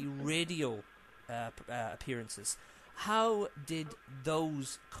and the radio appearances. How did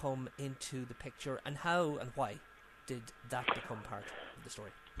those come into the picture, and how and why did that become part of the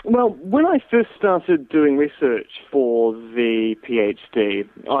story? Well, when I first started doing research for the PhD,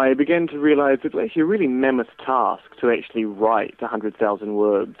 I began to realise it was actually a really mammoth task to actually write 100,000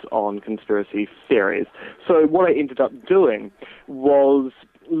 words on conspiracy theories. So what I ended up doing was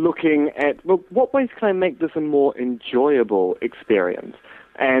looking at, well, what ways can I make this a more enjoyable experience?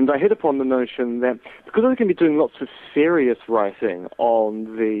 And I hit upon the notion that because I can be doing lots of serious writing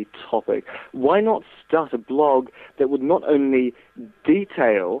on the topic, why not start a blog that would not only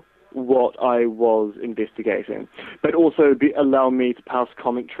detail what I was investigating, but also allow me to pass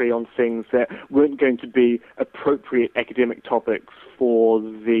commentary on things that weren't going to be appropriate academic topics for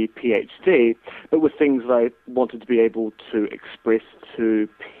the PhD, but were things that I wanted to be able to express to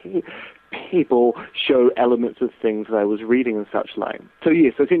people, show elements of things that I was reading and such like. So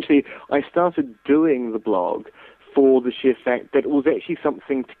yes, essentially I started doing the blog for the sheer fact that it was actually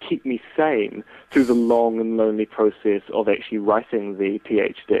something to keep me sane through the long and lonely process of actually writing the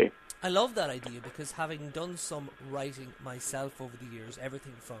PhD. I love that idea, because having done some writing myself over the years,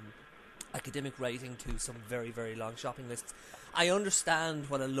 everything from academic writing to some very, very long shopping lists, I understand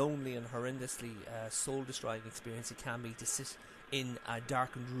what a lonely and horrendously soul-destroying experience it can be to sit in a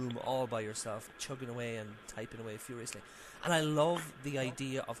darkened room all by yourself, chugging away and typing away furiously. And I love the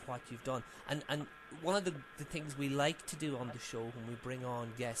idea of what you've done. And one of the things we like to do on the show when we bring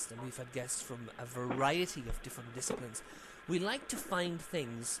on guests, and we've had guests from a variety of different disciplines, we like to find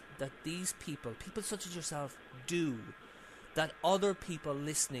things that these people such as yourself, do, that other people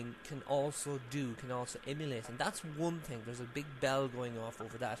listening can also do, can also emulate. And that's one thing. There's a big bell going off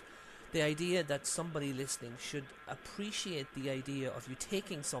over that. The idea that somebody listening should appreciate the idea of you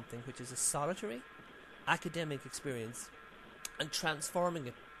taking something which is a solitary academic experience and transforming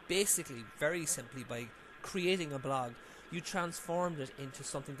it, basically, very simply, by creating a blog. You transformed it into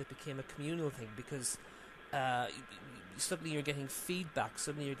something that became a communal thing, because suddenly you're getting feedback,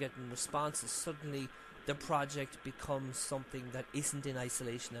 suddenly you're getting responses, suddenly the project becomes something that isn't in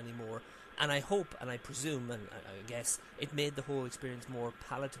isolation anymore. And I hope, and I presume, and I guess, it made the whole experience more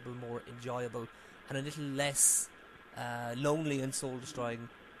palatable, more enjoyable, and a little less lonely and soul-destroying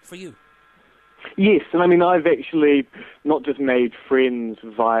for you. Yes, and I mean, I've actually not just made friends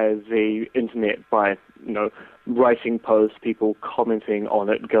via the internet by, writing posts, people commenting on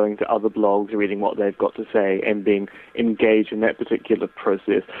it, going to other blogs, reading what they've got to say, and being engaged in that particular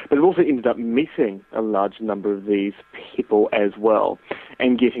process. But I've also ended up meeting a large number of these people as well,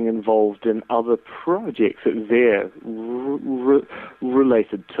 and getting involved in other projects that they're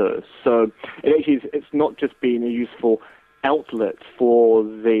related to. So it's not just been a useful outlet for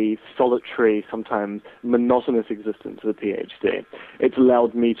the solitary, sometimes monotonous existence of the PhD. It's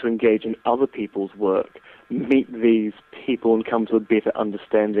allowed me to engage in other people's work, meet these people, and come to a better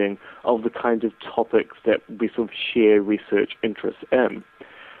understanding of the kind of topics that we sort of share research interests in.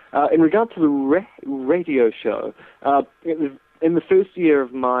 In regard to the radio show, in the first year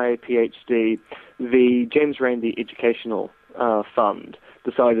of my PhD, the James Randi Educational Fund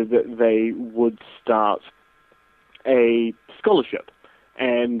decided that they would start a scholarship,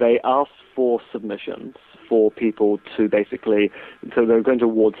 and they asked for submissions for people to basically, so they were going to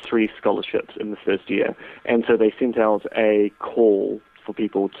award 3 scholarships in the first year, and so they sent out a call for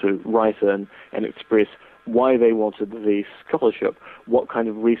people to write in and express why they wanted the scholarship, what kind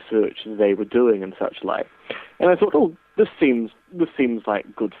of research they were doing and such like. And I thought, this seems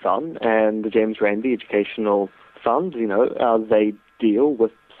like good fun, and the James Randi Educational fund, they deal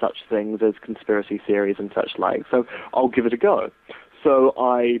with such things as conspiracy theories and such like, so I'll give it a go. So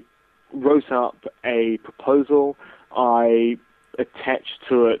I wrote up a proposal. I attached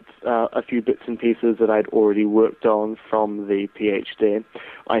to it a few bits and pieces that I'd already worked on from the PhD.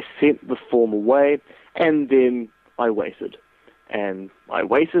 I sent the form away, and then I waited. And I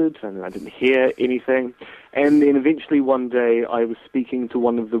waited, and I didn't hear anything. And then eventually one day I was speaking to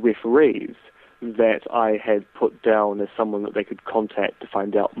one of the referees that I had put down as someone that they could contact to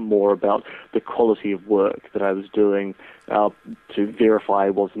find out more about the quality of work that I was doing, to verify I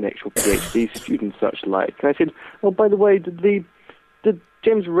was an actual PhD student, such like. And I said, oh, by the way, did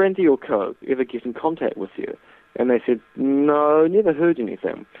James Randi or co. ever get in contact with you? And they said, no, never heard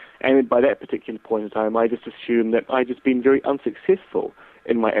anything. And by that particular point in time, I just assumed that I'd just been very unsuccessful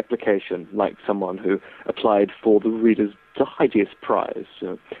in my application, like someone who applied for the Reader's Digest Prize,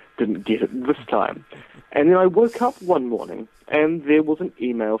 didn't get it this time. And then I woke up one morning, and there was an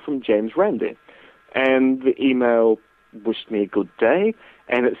email from James Randi. And the email wished me a good day,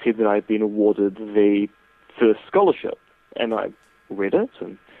 and it said that I'd been awarded the first scholarship. And I read it,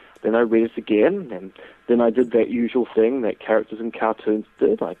 and then I read it again, and then I did that usual thing that characters in cartoons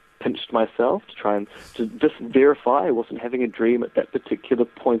did. I pinched myself to try and to just verify I wasn't having a dream at that particular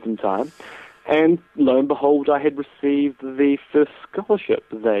point in time. And lo and behold, I had received the first scholarship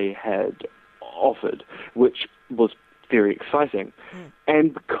they had offered, which was very exciting.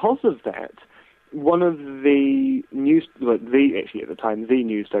 And because of that, one of the news, actually at the time, the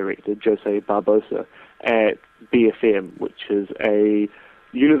news director, Jose Barbosa, at BFM, which is a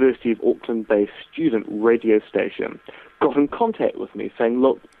University of Auckland-based student radio station, got in contact with me saying,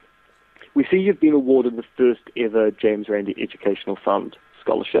 look, we see you've been awarded the first ever James Randi Educational Fund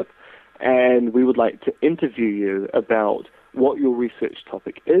scholarship, and we would like to interview you about what your research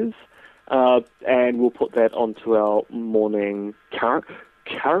topic is, and we'll put that onto our morning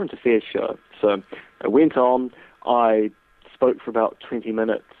current affairs show. So I went on, I spoke for about 20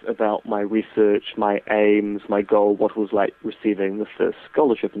 minutes about my research, my aims, my goal, what it was like receiving the first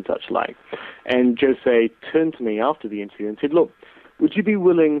scholarship and such like. And Jose turned to me after the interview and said, look, would you be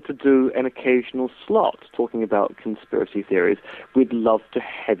willing to do an occasional slot talking about conspiracy theories? We'd love to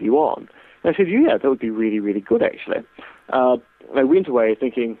have you on. And I said, yeah, that would be really, really good, actually. I went away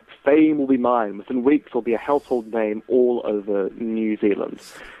thinking, fame will be mine. Within weeks, I'll be a household name all over New Zealand.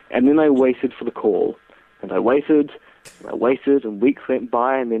 And then I waited for the call. And I waited, and weeks went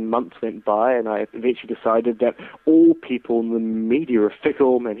by, and then months went by, and I eventually decided that all people in the media are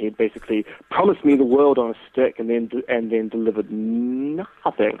fickle, and he'd basically promised me the world on a stick and then delivered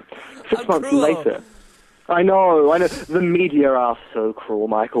nothing. 6 months later. I know. The media are so cruel,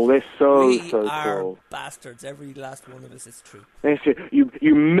 Michael. They're so cruel. We are bastards, every last one of us, it's true.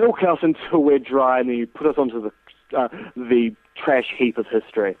 You milk us until we're dry, and then you put us onto the trash heap of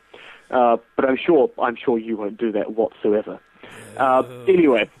history. But I'm sure you won't do that whatsoever.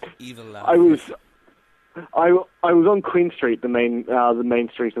 Anyway, I was on Queen Street, the main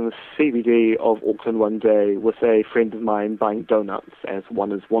street in the CBD of Auckland one day with a friend of mine buying donuts, as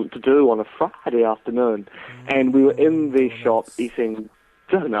one is wont to do on a Friday afternoon. And we were in the shop eating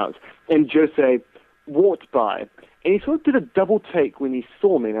donuts, and Jose walked by, and he sort of did a double take when he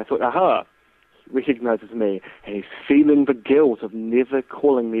saw me, and I thought, aha, recognizes me, and he's feeling the guilt of never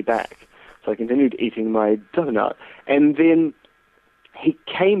calling me back. So I continued eating my donut, and then he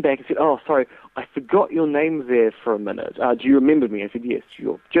came back and said, oh, sorry, I forgot your name there for a minute. Do you remember me? I said, yes,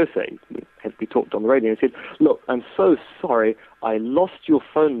 you're Jose. We talked on the radio, and he said, look, I'm so sorry, I lost your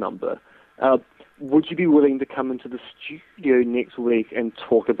phone number. Would you be willing to come into the studio next week and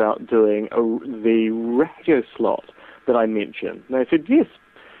talk about doing the radio slot that I mentioned? And I said, yes.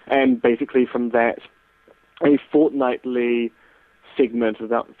 And basically from that, a fortnightly segment of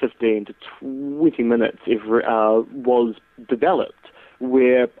about 15 to 20 minutes was developed,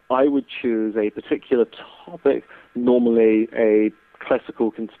 where I would choose a particular topic, normally a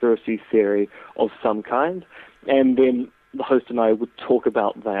classical conspiracy theory of some kind, and then the host and I would talk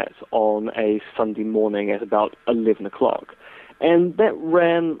about that on a Sunday morning at about 11 o'clock. And that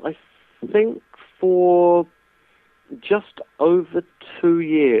ran, I think, for just over 2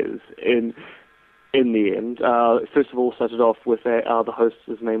 years in the end. First of all, started off with the host,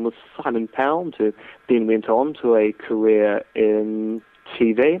 his name was Simon Pound, who then went on to a career in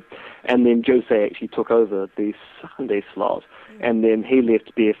TV, and then Jose actually took over the Sunday slot, and then he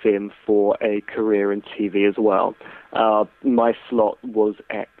left BFM for a career in TV as well. My slot was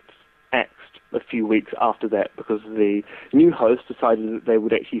axed a few weeks after that because the new host decided that they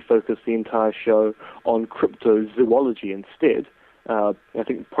would actually focus the entire show on cryptozoology instead. I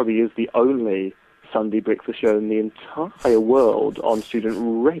think it probably is the only Sunday breakfast show in the entire world on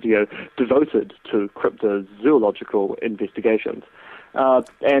student radio devoted to cryptozoological investigations.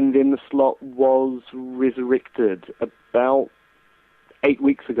 And then the slot was resurrected about 8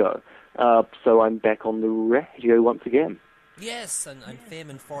 weeks ago. So I'm back on the radio once again. Yes, and fame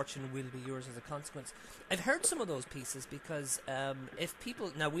and fortune will be yours as a consequence. I've heard some of those pieces because if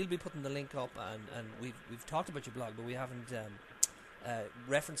people... Now, we'll be putting the link up, and we've talked about your blog, but we haven't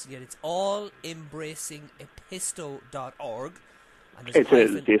referenced it yet. It's allembracingepisto.org. It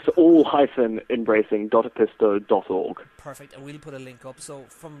is, yes, all-embracing.episto.org. Perfect, and we'll put a link up. So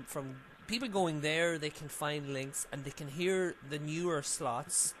from people going there, they can find links, and they can hear the newer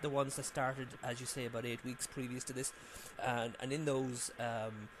slots, the ones that started, as you say, about 8 weeks previous to this. And in those,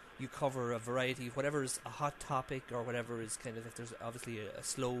 you cover a variety of whatever is a hot topic or whatever is kind of, if there's obviously a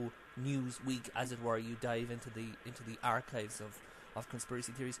slow news week, as it were, you dive into the archives of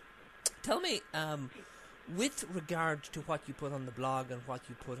conspiracy theories. Tell me, with regard to what you put on the blog and what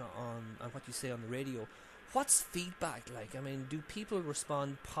you put on and what you say on the radio, what's feedback like? I mean, do people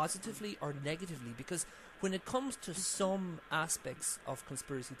respond positively or negatively? Because when it comes to some aspects of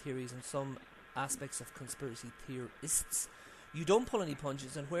conspiracy theories and some aspects of conspiracy theorists, you don't pull any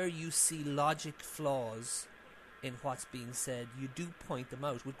punches, and where you see logic flaws in what's being said, you do point them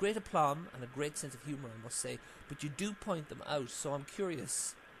out with great aplomb and a great sense of humour, I must say, but you do point them out. So I'm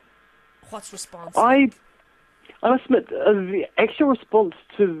curious, what's response like? I must admit, the actual response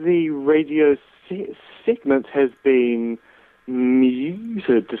to the radio segment has been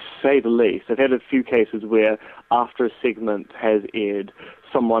muted, to say the least. I've had a few cases where, after a segment has aired,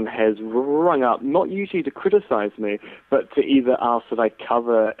 someone has rung up, not usually to criticize me, but to either ask that I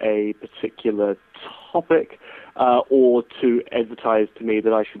cover a particular topic, or to advertise to me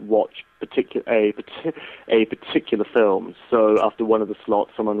that I should watch a particular film. So after one of the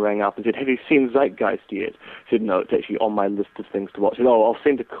slots, someone rang up and said, "Have you seen Zeitgeist yet?" I said, "No, it's actually on my list of things to watch." I said, "Oh, I'll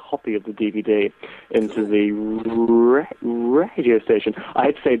send a copy of the DVD into the radio station." I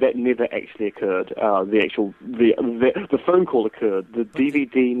had to say that never actually occurred. The phone call occurred. The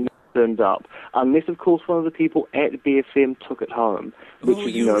DVD never turned up, unless of course one of the people at BFM took it home, which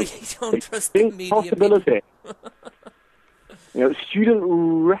is, really don't trust the media possibility. Student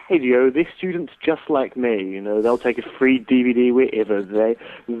radio, they're students just like me. They'll take a free DVD wherever they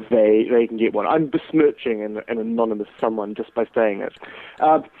can get one. I'm besmirching an anonymous someone just by saying it.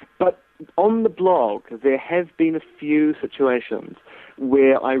 But on the blog, there have been a few situations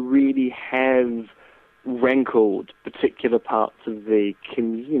where I really have rankled particular parts of the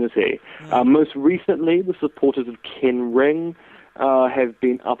community. Most recently, the supporters of Ken Ring have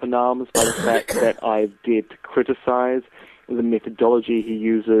been up in arms by the fact that I did criticize the methodology he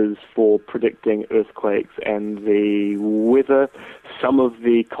uses for predicting earthquakes and the weather. Some of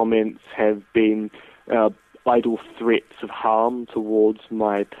the comments have been idle threats of harm towards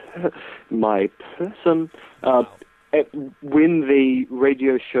my person. When the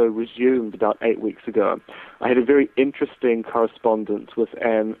radio show resumed about 8 weeks ago, I had a very interesting correspondence with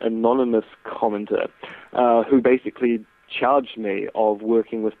an anonymous commenter who basically charged me of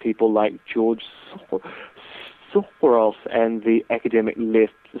working with people like George Soros and the academic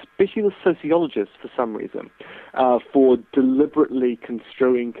left, especially the sociologists for some reason, for deliberately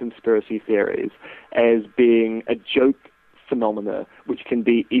construing conspiracy theories as being a joke phenomena which can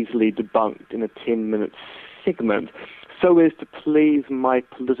be easily debunked in a 10-minute segment so as to please my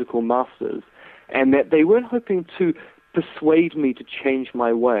political masters, and that they weren't hoping to persuade me to change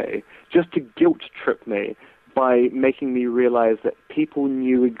my way, just to guilt trip me by making me realize that people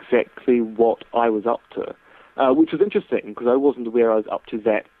knew exactly what I was up to. Which was interesting, because I wasn't aware I was up to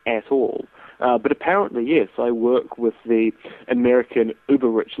that at all. But apparently, yes, I work with the American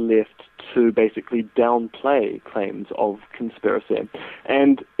uber-rich left to basically downplay claims of conspiracy.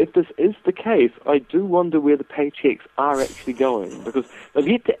 And if this is the case, I do wonder where the paychecks are actually going, because they've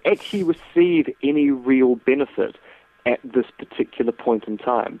yet to actually receive any real benefit at this particular point in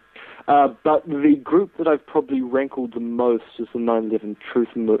time. But the group that I've probably rankled the most is the 9/11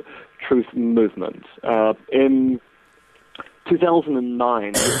 Truth Movement. In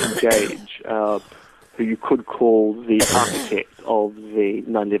 2009, Engage, who you could call the architect of the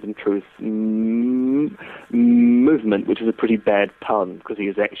 9/11 Truth Movement, which is a pretty bad pun because he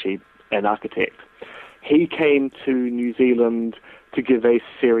is actually an architect. He came to New Zealand to give a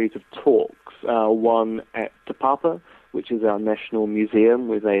series of talks, one at Te Papa, which is our national museum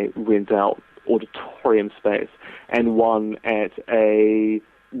where they rent out auditorium space, and one at a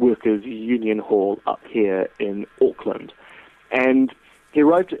workers' union hall up here in Auckland. And he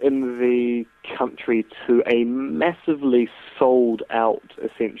arrived in the country to a massively sold out,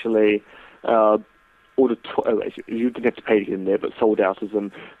 essentially, you didn't have to pay to get in there, but sold out as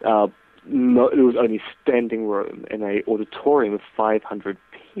no, it was only standing room in an auditorium of 500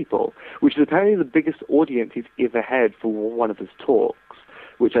 people, which is apparently the biggest audience he's ever had for one of his talks,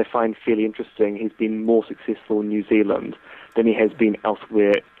 which I find fairly interesting. He's been more successful in New Zealand than he has been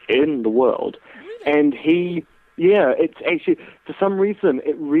elsewhere in the world. And it's actually, for some reason,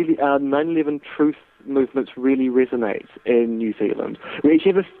 it really, 9/11 truth movements really resonate in New Zealand. We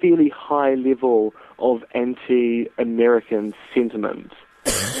actually have a fairly high level of anti-American sentiment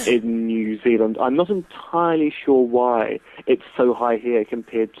in New Zealand. I'm not entirely sure why it's so high here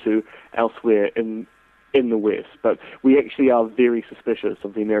compared to elsewhere in the West, but we actually are very suspicious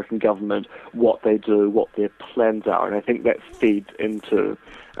of the American government, what they do, what their plans are, and I think that feeds into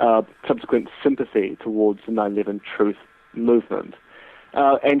subsequent sympathy towards the 9/11 truth movement.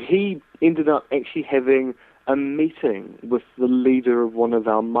 And he ended up actually having a meeting with the leader of one of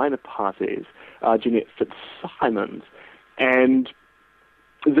our minor parties, Jeanette Fitzsimons, and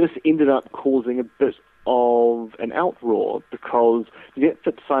this ended up causing a bit of an outroar because Jeanette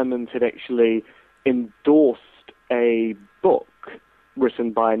Fitzsimons had actually endorsed a book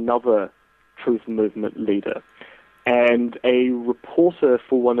written by another truth movement leader. And a reporter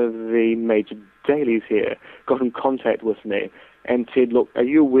for one of the major dailies here got in contact with me and said, look, are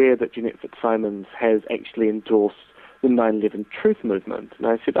you aware that Jeanette Fitzsimons has actually endorsed the 9/11 truth movement? And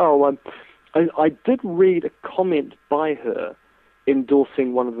I said, I did read a comment by her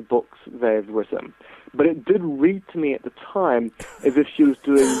endorsing one of the books they've written. But it did read to me at the time as if she was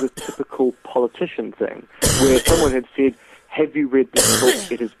doing the typical politician thing, where someone had said, have you read this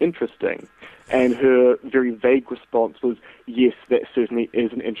book? It is interesting. And her very vague response was, yes, that certainly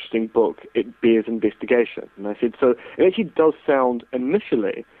is an interesting book. It bears investigation. And I said, so it actually does sound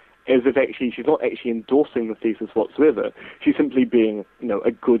initially as if actually she's not actually endorsing the thesis whatsoever. She's simply being,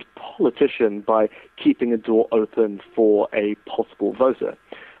 a good politician by keeping a door open for a possible voter.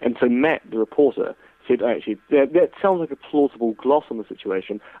 And so Matt, the reporter, said, actually, that sounds like a plausible gloss on the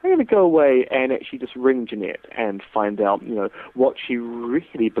situation. I'm going to go away and actually just ring Jeanette and find out, what she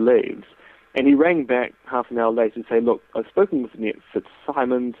really believes. And he rang back half an hour later and said, look, I've spoken with Jeanette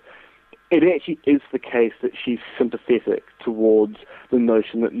Fitzsimons. It actually is the case that she's sympathetic towards the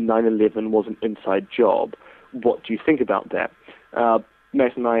notion that 9/11 was an inside job. What do you think about that?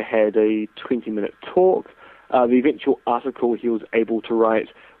 Matt and I had a 20-minute talk. The eventual article he was able to write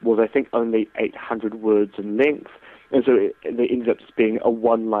was, I think, only 800 words in length. And so it ended up just being a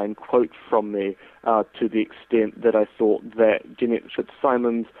one-line quote from me to the extent that I thought that Jeanette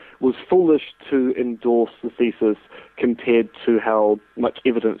Fitzsimons was foolish to endorse the thesis compared to how much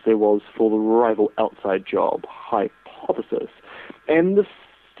evidence there was for the rival outside job hypothesis. And this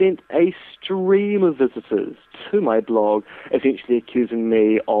sent a stream of visitors to my blog, essentially accusing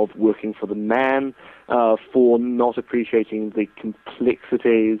me of working for the man, for not appreciating the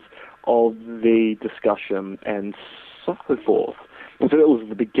complexities of the discussion, and so forth. And so that was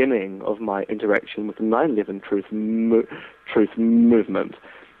the beginning of my interaction with the 9/11 truth movement.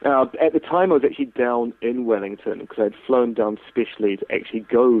 At the time, I was actually down in Wellington because I'd flown down specially to actually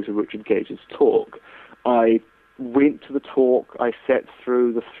go to Richard Gage's talk. I went to the talk, I sat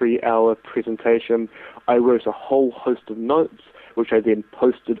through the 3-hour presentation, I wrote a whole host of notes, which I then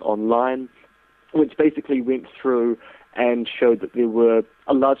posted online, which basically went through and showed that there were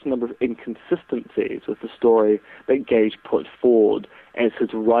a large number of inconsistencies with the story that Gage put forward as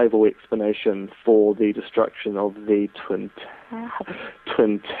his rival explanation for the destruction of the Twin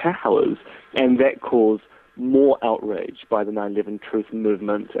Towers, and that caused more outrage by the 9/11 truth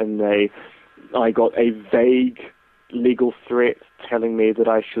movement, and I got a vague legal threat telling me that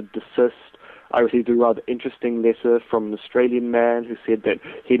I should desist. I received a rather interesting letter from an Australian man who said that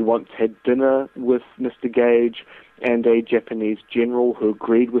he'd once had dinner with Mr. Gage and a Japanese general who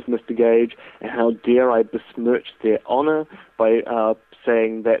agreed with Mr. Gage, and how dare I besmirch their honour by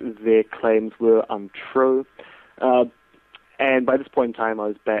saying that their claims were untrue. And by this point in time, I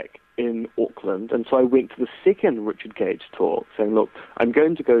was back in Auckland, and so I went to the second Richard Gage talk, saying, look, I'm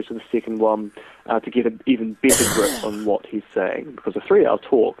going to go to the second one to get an even better grip on what he's saying, because a 3-hour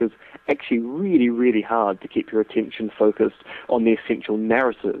talk is actually really, really hard to keep your attention focused on the essential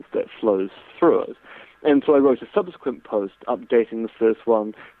narrative that flows through it. And so I wrote a subsequent post updating the first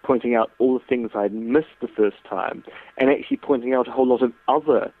one, pointing out all the things I'd missed the first time, and actually pointing out a whole lot of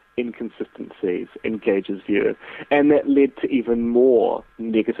other inconsistencies in Gage's view, and that led to even more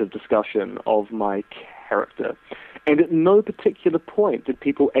negative discussion of my character. And at no particular point did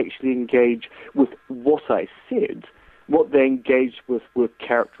people actually engage with what I said, what they engaged with were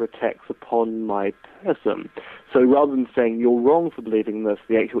character attacks upon my person. So rather than saying, you're wrong for believing this,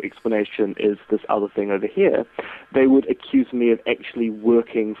 the actual explanation is this other thing over here, they would accuse me of actually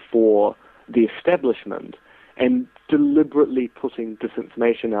working for the establishment and deliberately putting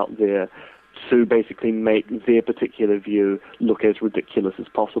disinformation out there to basically make their particular view look as ridiculous as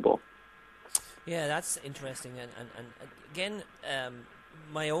possible. Yeah, that's interesting. And again,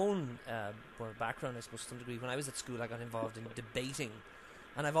 my own background, I suppose, to some degree, when I was at school, I got involved in debating.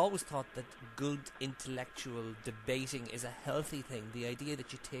 And I've always thought that good intellectual debating is a healthy thing. The idea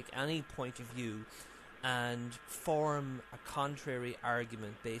that you take any point of view and form a contrary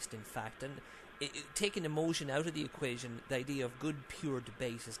argument based in fact. And taking emotion out of the equation, the idea of good, pure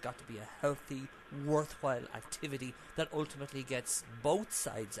debate has got to be a healthy, worthwhile activity that ultimately gets both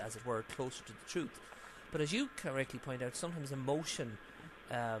sides, as it were, closer to the truth. But as you correctly point out, sometimes emotion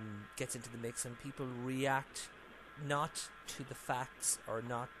gets into the mix and people react not to the facts or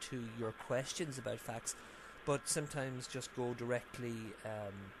not to your questions about facts, but sometimes just go directly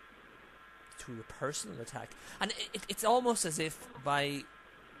to a personal attack. And it's almost as if by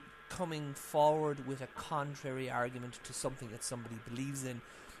coming forward with a contrary argument to something that somebody believes in,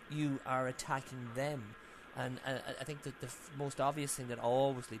 you are attacking them. And I think that the most obvious thing that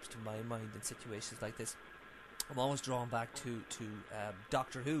always leaps to my mind in situations like this, I'm always drawn back to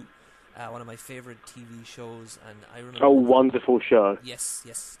Doctor Who, one of my favourite TV shows, and I remember... Oh, wonderful show.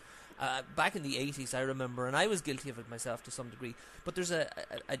 Yes. Back in the 80s, I remember, and I was guilty of it myself to some degree, but there's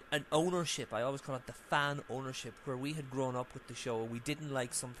an ownership, I always call it the fan ownership, where we had grown up with the show, we didn't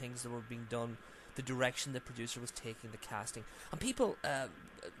like some things that were being done, the direction the producer was taking, the casting, and people,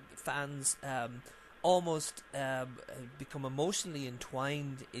 fans, almost become emotionally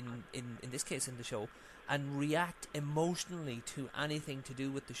entwined in this case in the show, and react emotionally to anything to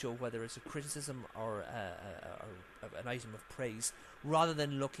do with the show, whether it's a criticism or an item of praise, rather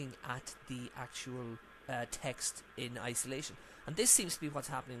than looking at the actual text in isolation. And this seems to be what's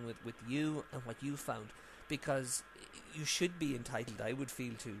happening with you and what you found, because you should be entitled, I would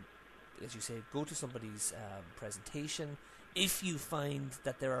feel, to, as you say, go to somebody's presentation. If you find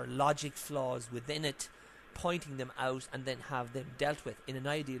that there are logic flaws within it, pointing them out and then have them dealt with. In an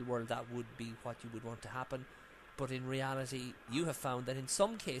ideal world, that would be what you would want to happen. But in reality, you have found that in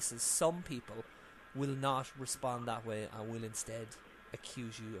some cases, some people will not respond that way and will instead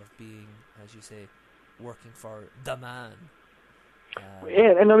accuse you of being, as you say, working for the man.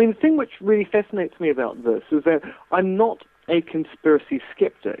 Yeah, and I mean, the thing which really fascinates me about this is that I'm not a conspiracy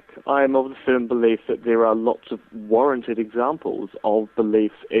skeptic. I'm of the firm belief that there are lots of warranted examples of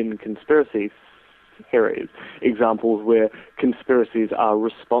beliefs in conspiracy theories, examples where conspiracies are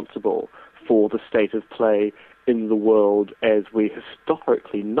responsible for the state of play in the world as we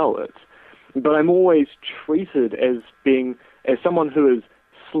historically know it. But I'm always treated as someone who is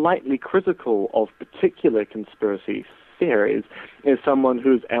slightly critical of particular conspiracy theories, as someone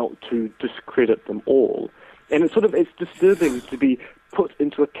who's out to discredit them all. And it's disturbing to be put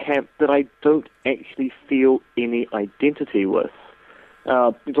into a camp that I don't actually feel any identity with.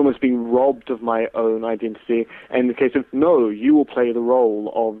 It's almost being robbed of my own identity, and in the case of, no, you will play the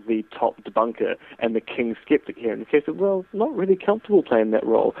role of the top debunker and the king skeptic here. In the case of, well, not really comfortable playing that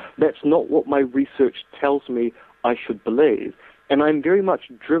role. That's not what my research tells me I should believe. And I'm very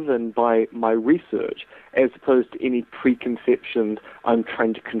much driven by my research, as opposed to any preconceptions I'm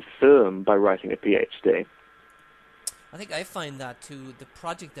trying to confirm by writing a PhD. I think I find that too. The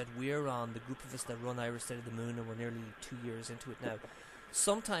project that we're on, the group of us that run Irish State of the Moon, and we're nearly 2 years into it now,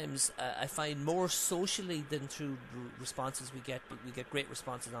 sometimes I find more socially than through responses we get great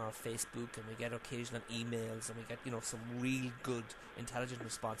responses on our Facebook, and we get occasional emails, and we get some real good intelligent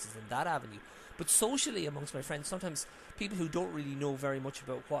responses in that avenue. But socially amongst my friends, sometimes people who don't really know very much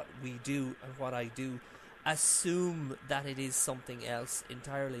about what we do and what I do assume that it is something else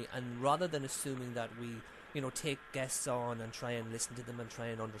entirely, and rather than assuming that we take guests on and try and listen to them and try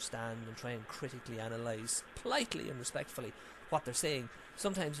and understand and try and critically analyse, politely and respectfully, what they're saying,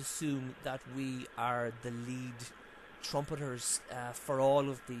 sometimes assume that we are the lead trumpeters for all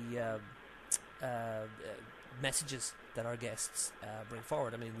of the messages that our guests bring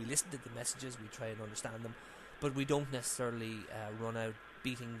forward. I mean, we listen to the messages, we try and understand them, but we don't necessarily run out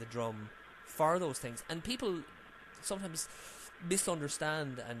beating the drum for those things. And people sometimes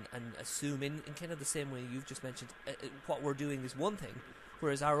misunderstand and assume in kind of the same way you've just mentioned, what we're doing is one thing,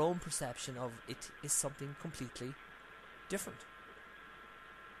 whereas our own perception of it is something completely different.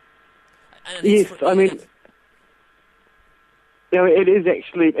 And yes, I mean, it is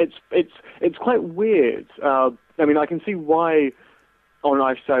actually, it's quite weird. I mean, I can see why on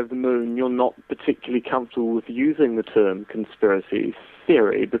either side of the moon, you're not particularly comfortable with using the term conspiracy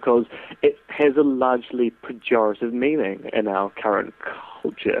theory because it has a largely pejorative meaning in our current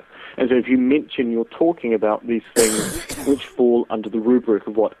culture. And so if you mention you're talking about these things which fall under the rubric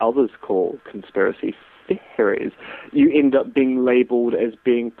of what others call conspiracy theories, you end up being labelled as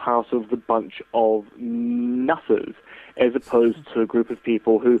being part of the bunch of nutters, as opposed to a group of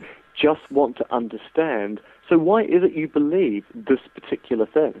people who just want to understand, so why is it you believe this particular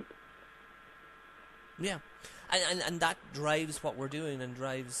thing? Yeah. And that drives what we're doing and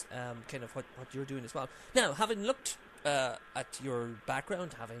drives kind of what you're doing as well. Now, having looked at your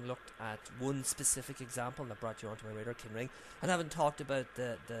background, having looked at one specific example that brought you onto my radar, Kinring, and having talked about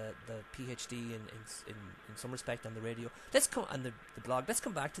the PhD in some respect on the radio, let's come and the blog. Let's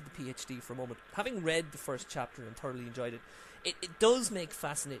come back to the PhD for a moment. Having read the first chapter and thoroughly enjoyed it, it does make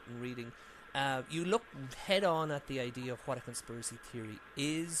fascinating reading. You look head on at the idea of what a conspiracy theory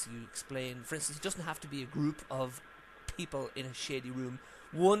is. You explain, for instance, it doesn't have to be a group of people in a shady room.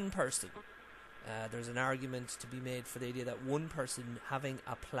 One person. There's an argument to be made for the idea that one person having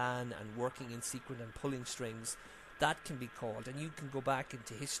a plan and working in secret and pulling strings, that can be called. And you can go back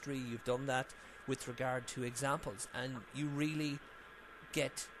into history. You've done that with regard to examples, and you really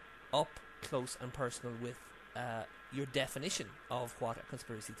get up close and personal with your definition of what a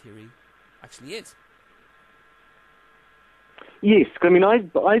conspiracy theory actually is. Yes, I mean, I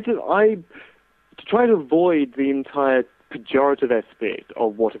to try to avoid the entire pejorative aspect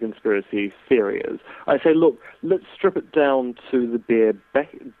of what a conspiracy theory is, I say, look, let's strip it down to the bare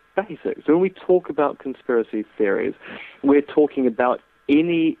basics. When we talk about conspiracy theories, we're talking about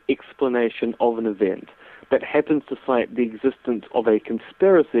any explanation of an event that happens to cite the existence of a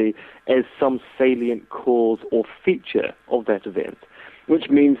conspiracy as some salient cause or feature of that event, which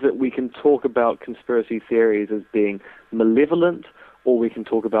means that we can talk about conspiracy theories as being malevolent, or we can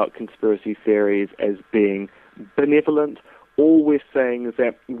talk about conspiracy theories as being benevolent. All we're saying is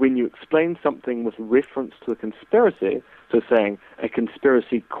that when you explain something with reference to a conspiracy, so saying a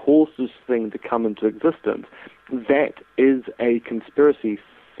conspiracy caused this thing to come into existence, that is a conspiracy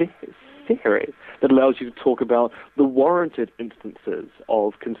theory that allows you to talk about the warranted instances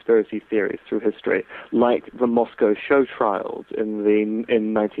of conspiracy theories through history, like the Moscow show trials in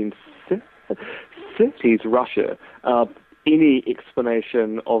 1930s Russia. Any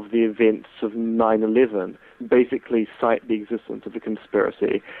explanation of the events of 9/11 basically cite the existence of a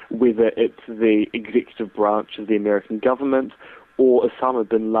conspiracy, whether it's the executive branch of the American government or Osama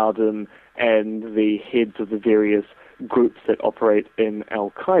bin Laden and the heads of the various groups that operate in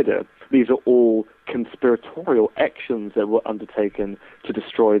Al-Qaeda. These are all conspiratorial actions that were undertaken to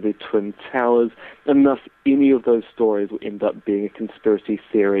destroy the Twin Towers, and thus any of those stories will end up being a conspiracy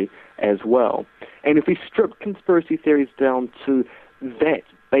theory as well. And if we strip conspiracy theories down to that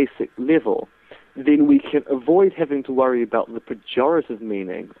basic level, then we can avoid having to worry about the pejorative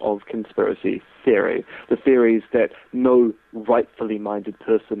meaning of conspiracy theory, the theories that no rightfully minded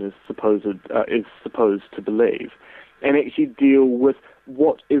person is supposed to believe, and actually deal with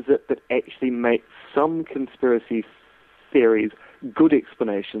what is it that actually makes some conspiracy theories good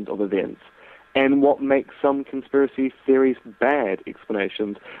explanations of events, and what makes some conspiracy theories bad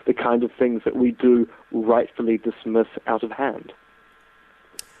explanations, the kind of things that we do rightfully dismiss out of hand.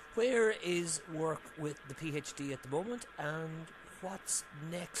 Where is work with the PhD at the moment, and what's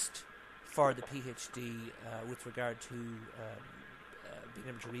next for the PhD with regard to being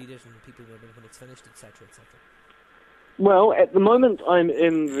able to read it and people when it's finished, etc., etc.? Well, at the moment I'm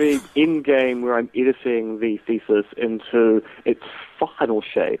in the end game where I'm editing the thesis into its final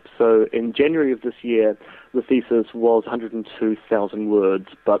shape. So in January of this year, the thesis was 102,000 words,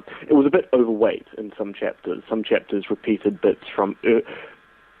 but it was a bit overweight in some chapters. Some chapters repeated bits from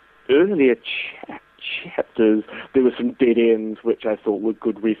earlier chapters. There were some dead ends which I thought were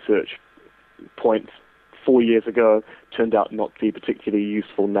good research points 4 years ago, turned out not to be particularly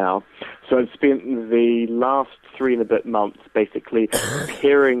useful now. So I've spent the last 3 and a bit months basically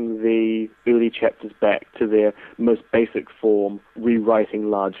paring the early chapters back to their most basic form,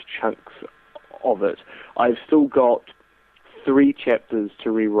 rewriting large chunks of it. I've still got 3 chapters to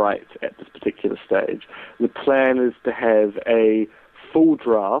rewrite at this particular stage. The plan is to have a full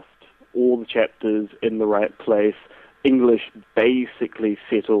draft, all the chapters in the right place, English basically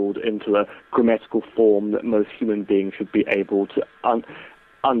settled into a grammatical form that most human beings should be able to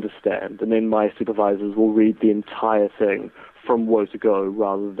understand. And then my supervisors will read the entire thing from woe to go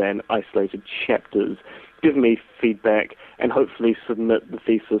rather than isolated chapters, give me feedback, and hopefully submit the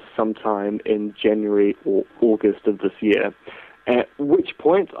thesis sometime in January or August of this year. At which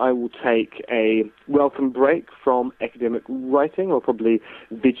point I will take a welcome break from academic writing. I'll probably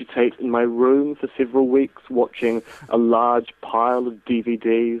vegetate in my room for several weeks, watching a large pile of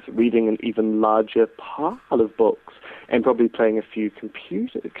DVDs, reading an even larger pile of books, and probably playing a few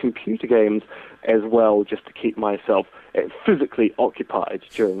computer games as well, just to keep myself physically occupied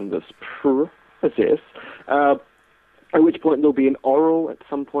during this process. At which point there'll be an oral at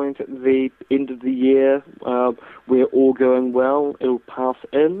some point at the end of the year. We're all going well. It'll pass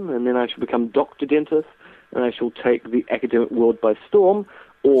in, and then I shall become Dr. Dentith, and I shall take the academic world by storm,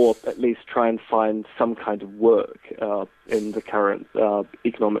 or at least try and find some kind of work in the current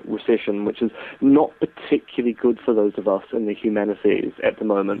economic recession, which is not particularly good for those of us in the humanities at the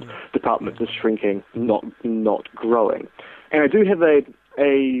moment. Departments are shrinking, not growing. And I do have a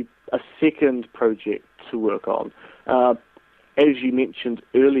second project to work on. As you mentioned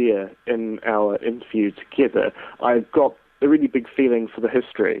earlier in our interview together, I've got a really big feeling for the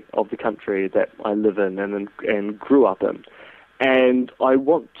history of the country that I live in and grew up in. And I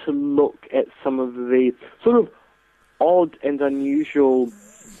want to look at some of the sort of odd and unusual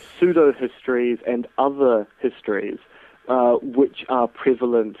pseudo-histories and other histories which are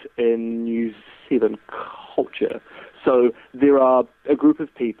prevalent in New Zealand culture. So there are a group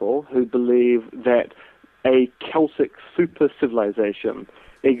of people who believe that a Celtic super-civilization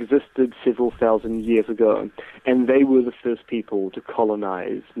existed several thousand years ago, and they were the first people to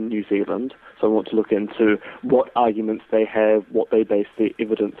colonize New Zealand. So I want to look into what arguments they have, what they base their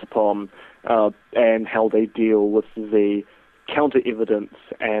evidence upon, and how they deal with the counter-evidence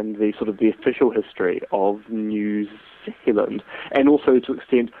and the sort of the official history of New Zealand, and also to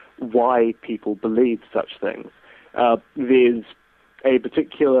extent why people believe such things. There's a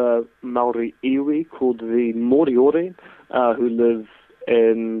particular Maori iwi called the Moriori, who live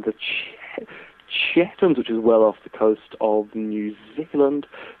in the Chathams, which is well off the coast of New Zealand.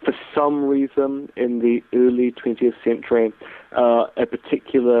 For some reason, in the early 20th century, a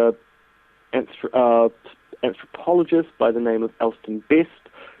particular anthropologist by the name of Elston Best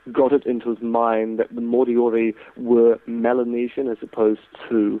got it into his mind that the Moriori were Melanesian as opposed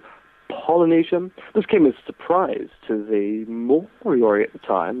to Polynesian. This came as a surprise to the Moriori at the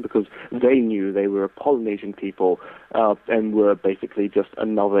time, because they knew they were a Polynesian people and were basically just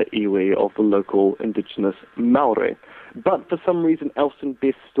another iwi of the local indigenous Maori. But for some reason, Elston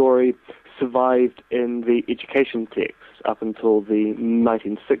Best's story survived in the education texts up until the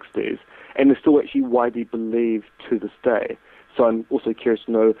 1960s, and is still actually widely believed to this day. So I'm also curious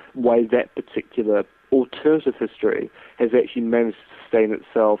to know why that particular alternative history has actually managed to sustain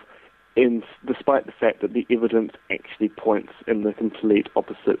itself despite the fact that the evidence actually points in the complete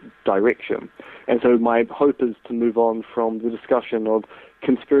opposite direction. And so my hope is to move on from the discussion of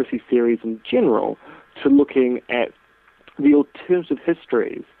conspiracy theories in general to looking at the alternative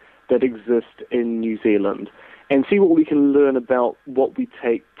histories that exist in New Zealand and see what we can learn about what we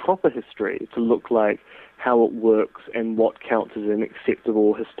take proper history to look like, how it works, and what counts as an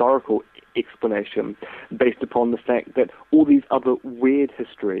acceptable historical explanation based upon the fact that all these other weird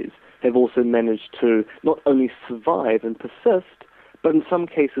histories have also managed to not only survive and persist, but in some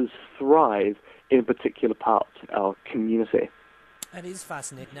cases thrive in a particular part of our community. It is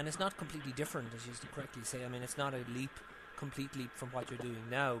fascinating, and it's not completely different, as you correctly say. I mean, it's not a complete leap from what you're doing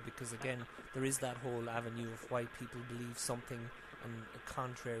now, because again, there is that whole avenue of why people believe something and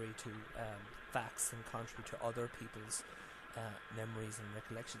contrary to facts and contrary to other people's memories and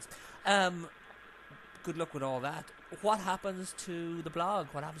recollections. Good luck with all that. What happens to the blog?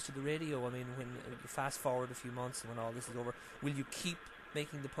 What happens to the radio? I mean, when you fast forward a few months and when all this is over, will you keep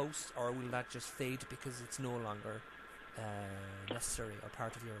making the posts, or will that just fade because it's no longer necessary or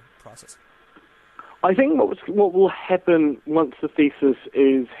part of your process? I think what will happen once the thesis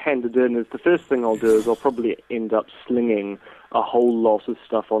is handed in is the first thing I'll do is I'll probably end up slinging a whole lot of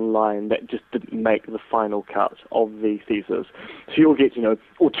stuff online that just didn't make the final cut of the thesis. So you'll get,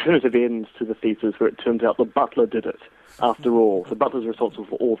 alternative ends to the thesis where it turns out the butler did it after all. The butler's responsible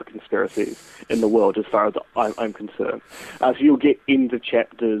for all the conspiracies in the world as far as I'm concerned. So you'll get end of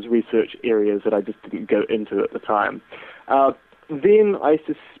chapters, research areas that I just didn't go into at the time. Then I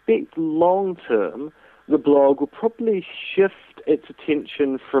suspect long-term, the blog will probably shift its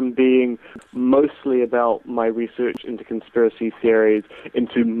attention from being mostly about my research into conspiracy theories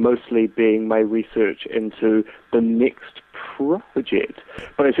into mostly being my research into the next project.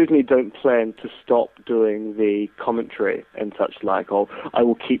 But I certainly don't plan to stop doing the commentary and such like. I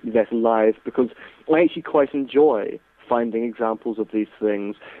will keep that alive because I actually quite enjoy finding examples of these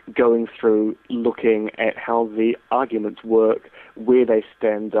things, going through, looking at how the arguments work, where they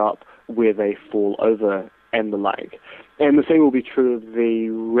stand up, where they fall over, and the like. And the same will be true of the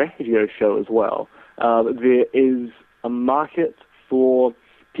radio show as well. There is a market for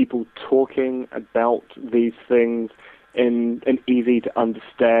people talking about these things in an easy to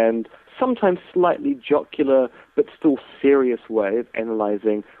understand, sometimes slightly jocular, but still serious way of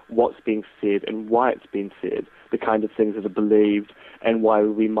analyzing what's being said and why it's being said, the kind of things that are believed, and why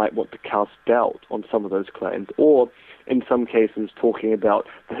we might want to cast doubt on some of those claims, or in some cases talking about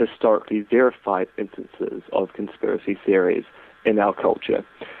the historically verified instances of conspiracy theories in our culture.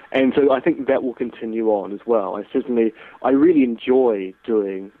 And so I think that will continue on as well. I really enjoy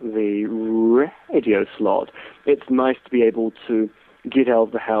doing the radio slot. It's nice to be able to get out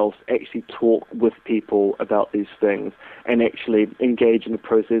of the house, actually talk with people about these things, and actually engage in the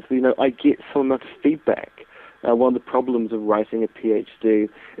process. I get so much feedback. One of the problems of writing a PhD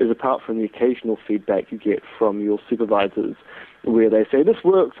is, apart from the occasional feedback you get from your supervisors, where they say this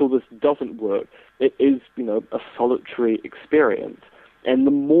works or this doesn't work, it is, a solitary experience. And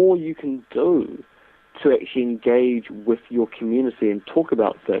the more you can do to actually engage with your community and talk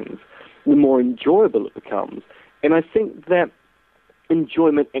about things, the more enjoyable it becomes. And I think that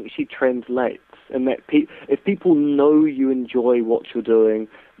enjoyment actually translates, and that if people know you enjoy what you're doing,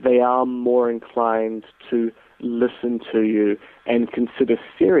 they are more inclined to listen to you and consider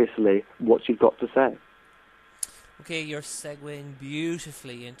seriously what you've got to say. Okay, you're segueing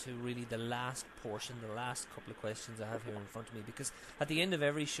beautifully into really the last portion, the last couple of questions I have here in front of me, because at the end of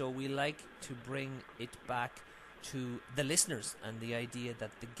every show we like to bring it back to the listeners and the idea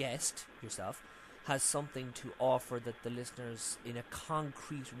that the guest, yourself, has something to offer that the listeners in a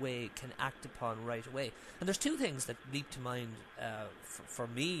concrete way can act upon right away. And there's two things that leap to mind for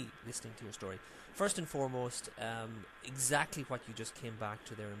me listening to your story. First and foremost, exactly what you just came back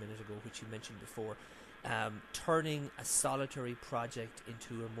to there a minute ago, which you mentioned before, turning a solitary project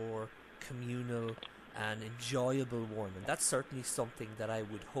into a more communal and enjoyable one. And that's certainly something that I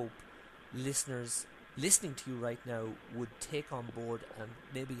would hope listeners listening to you right now would take on board and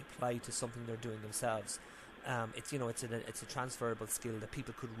maybe apply to something they're doing themselves. It's a transferable skill that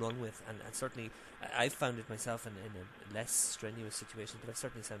people could run with, and certainly I've found it myself in a less strenuous situation, but I've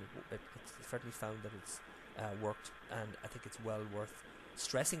certainly found that it's worked, and I think it's well worth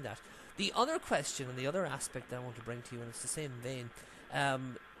stressing that. The other question and the other aspect that I want to bring to you, and it's the same vein,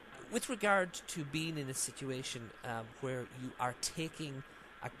 with regard to being in a situation where you are taking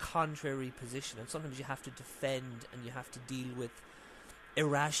a contrary position, and sometimes you have to defend and you have to deal with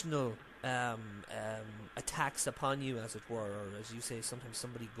irrational attacks upon you, as it were, or as you say, sometimes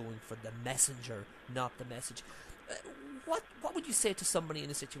somebody going for the messenger, not the message. What would you say to somebody in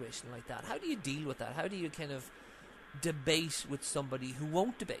a situation like that? How do you deal with that? How do you kind of debate with somebody who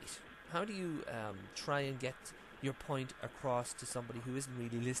won't debate? How do you try and get your point across to somebody who isn't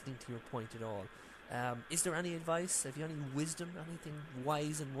really listening to your point at all? Is there any advice? Have you any wisdom, anything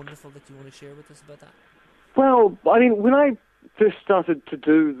wise and wonderful that you want to share with us about that? Well, I mean, when I first started to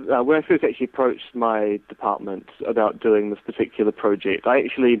do, when I first actually approached my department about doing this particular project, I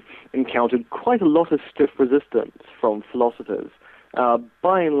actually encountered quite a lot of stiff resistance from philosophers.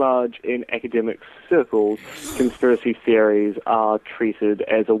 By and large, in academic circles, conspiracy theories are treated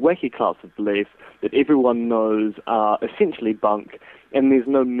as a wacky class of belief that everyone knows are essentially bunk, and there's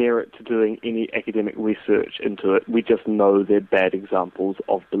no merit to doing any academic research into it. We just know they're bad examples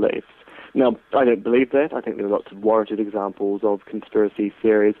of beliefs. Now, I don't believe that. I think there are lots of warranted examples of conspiracy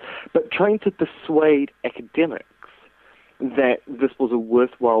theories, but trying to persuade academics that this was a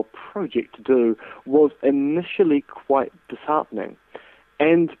worthwhile project to do was initially quite disheartening.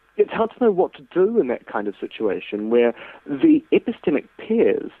 And it's hard to know what to do in that kind of situation where the epistemic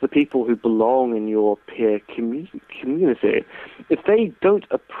peers, the people who belong in your peer community, if they don't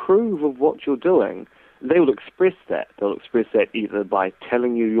approve of what you're doing, they will express that. They'll express that either by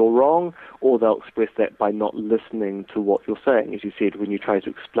telling you you're wrong, or they'll express that by not listening to what you're saying. As you said, when you try to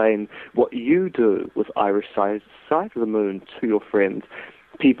explain what you do with Irish side of the moon to your friends,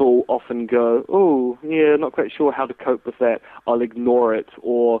 people often go, oh, yeah, not quite sure how to cope with that. I'll ignore it.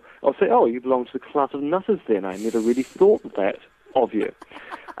 Or I'll say, oh, you belong to the class of nutters then. I never really thought that of you.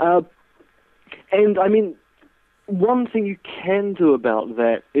 And, I mean, one thing you can do about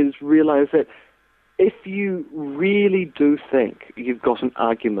that is realize that if you really do think you've got an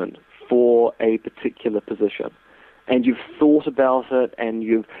argument for a particular position, and you've thought about it, and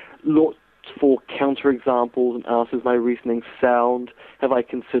you've looked for counterexamples and asked, is my reasoning sound? Have I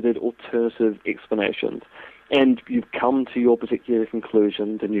considered alternative explanations? And you've come to your particular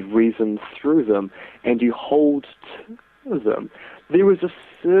conclusions, and you've reasoned through them, and you hold to them, there is a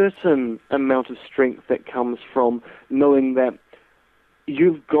certain amount of strength that comes from knowing that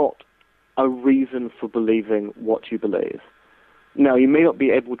you've got a reason for believing what you believe. Now, you may not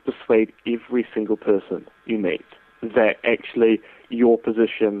be able to persuade every single person you meet that actually your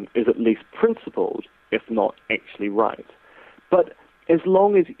position is at least principled, if not actually right. But as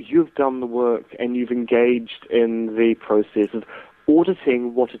long as you've done the work and you've engaged in the process of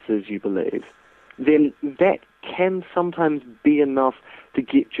auditing what it is you believe, then that can sometimes be enough to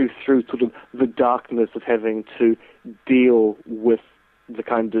get you through sort of the darkness of having to deal with the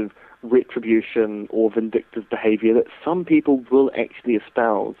kind of retribution or vindictive behavior that some people will actually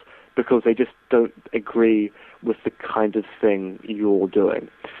espouse because they just don't agree with the kind of thing you're doing.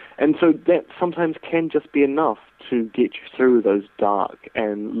 And so that sometimes can just be enough to get you through those dark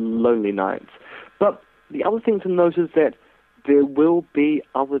and lonely nights. But the other thing to note is that there will be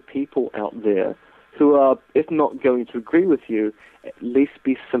other people out there who are, if not going to agree with you, at least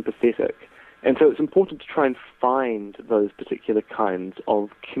be sympathetic. And so it's important to try and find those particular kinds of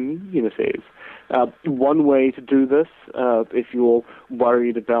communities. One way to do this, if you're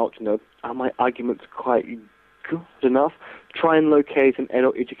worried about, are my arguments quite good enough, try and locate an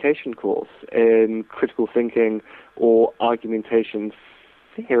adult education course in critical thinking or argumentation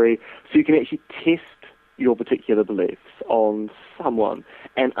theory so you can actually test your particular beliefs on someone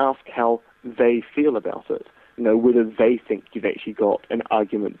and ask how they feel about it. Whether they think you've actually got an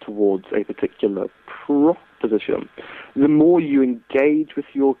argument towards a particular proposition. The more you engage with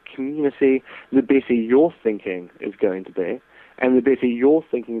your community, the better your thinking is going to be. And the better your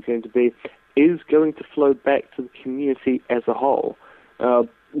thinking is going to be is going to flow back to the community as a whole.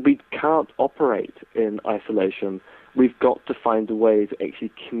 We can't operate in isolation. We've got to find a way to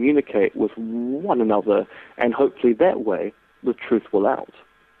actually communicate with one another, and hopefully that way the truth will out.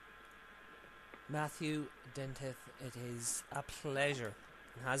 Matthew Dentith, it is a pleasure.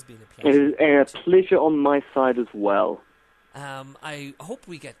 It has been a pleasure. It is a pleasure on my side as well. I hope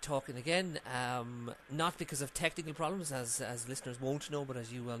we get talking again, not because of technical problems, as listeners won't know, but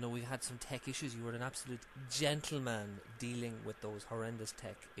as you well know, we've had some tech issues. You were an absolute gentleman dealing with those horrendous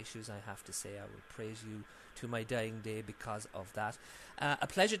tech issues, I have to say. I will praise you to my dying day because of that. A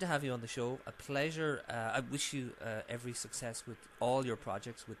pleasure to have you on the show. A pleasure. I wish you every success with all your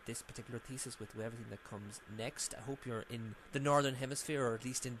projects, with this particular thesis, with everything that comes next. I hope you're in the Northern Hemisphere, or at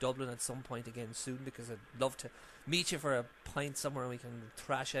least in Dublin at some point again soon, because I'd love to meet you for a pint somewhere and we can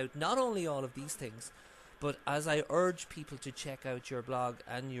thrash out not only all of these things, but as I urge people to check out your blog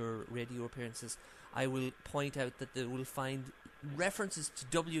and your radio appearances, I will point out that they will find references to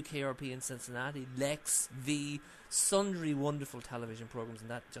WKRP in Cincinnati, Lex, V, sundry wonderful television programs,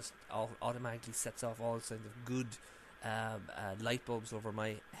 and that just automatically sets off all kinds of good light bulbs over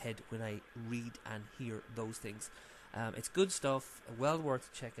my head when I read and hear those things. It's good stuff, well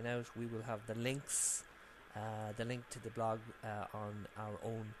worth checking out. We will have the links, the link to the blog on our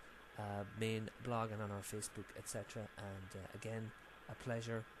own main blog and on our Facebook, etc. And again, a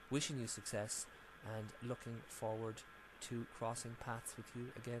pleasure, wishing you success and looking forward to crossing paths with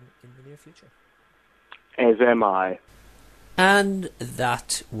you again in the near future. As am I. And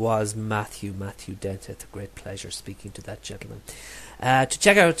that was Matthew Dentith. A great pleasure speaking to that gentleman. To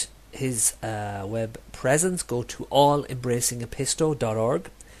check out his web presence, go to allembracingapisto.org,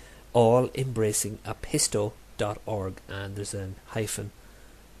 allembracingapisto.org, and there's a hyphen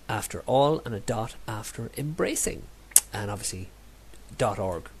after all and a dot after embracing, and obviously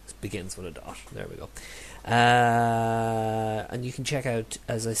 .org begins with a dot. There we go. And you can check out,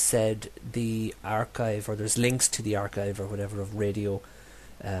 as I said, the archive, or there's links to the archive or whatever of radio,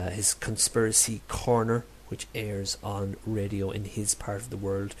 his Conspiracy Corner, which airs on radio in his part of the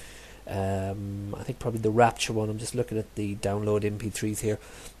world. I think probably the Rapture one, I'm just looking at the download MP3s here,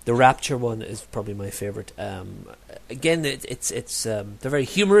 the Rapture one is probably my favourite. Again, it's they're very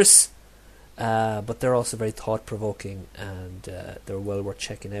humorous, but they're also very thought-provoking, and they're well worth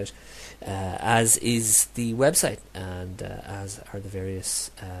checking out, as is the website, and as are the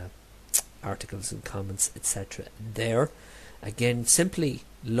various articles and comments, etc. there. Again, simply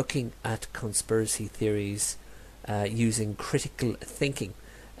looking at conspiracy theories using critical thinking.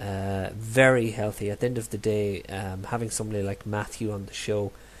 Very healthy. At the end of the day, having somebody like Matthew on the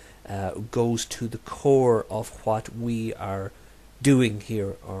show goes to the core of what we are doing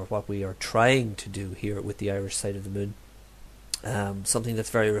here, or what we are trying to do here with the Irish Side of the Moon. Something that's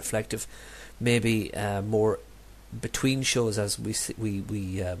very reflective, maybe more between shows, as we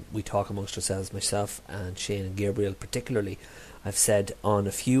talk amongst ourselves, myself and Shane and Gabriel particularly. I've said on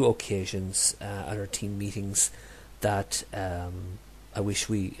a few occasions at our team meetings that I wish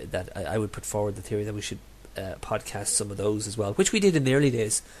I would put forward the theory that we should podcast some of those as well, which we did in the early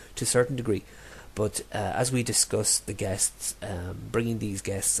days to a certain degree. But as we discuss the guests, bringing these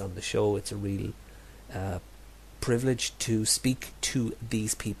guests on the show, it's a real privilege to speak to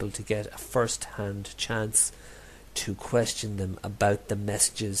these people, to get a first-hand chance to question them about the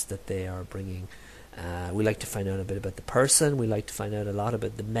messages that they are bringing. We like to find out a bit about the person, we like to find out a lot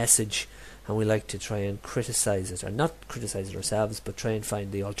about the message, and we like to try and criticise it, or not criticise it ourselves, but try and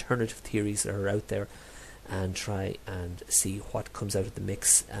find the alternative theories that are out there and try and see what comes out of the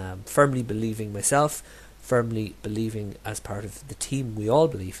mix. Firmly believing myself, firmly believing as part of the team, we all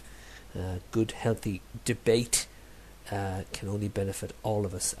believe good, healthy debate can only benefit all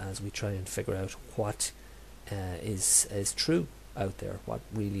of us as we try and figure out what is true out there, what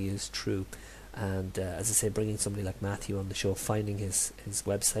really is true. And as I say, bringing somebody like Matthew on the show, finding his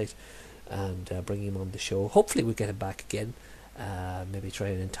website and bringing him on the show. Hopefully we'll get him back again. Maybe try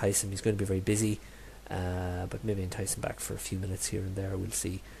and entice him. He's going to be very busy, but maybe entice him back for a few minutes here and there. We'll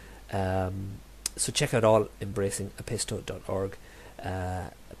see. So check out all embracingepisto.org,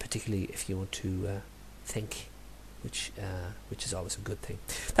 particularly if you want to think, which is always a good thing.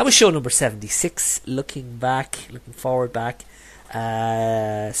 That was show number 76. Looking forward back.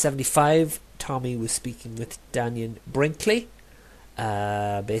 75, Tommy was speaking with Daniel Brinkley.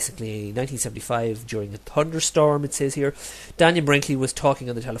 Basically 1975, during a thunderstorm, it says here. Daniel Brinkley was talking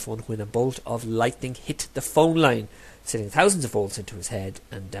on the telephone when a bolt of lightning hit the phone line, sending thousands of volts into his head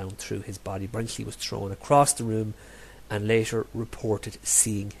and down through his body. Brinkley was thrown across the room and later reported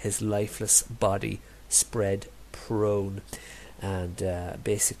seeing his lifeless body spread prone. And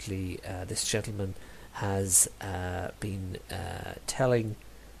basically this gentleman has been telling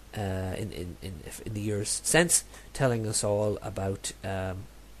in the years since, telling us all about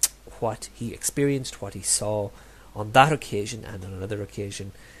what he experienced, what he saw on that occasion and on another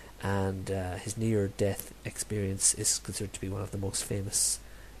occasion, and his near-death experience is considered to be one of the most famous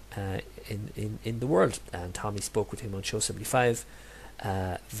in the world. And Tommy spoke with him on show 75.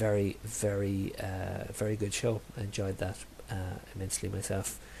 Very good show. I enjoyed that immensely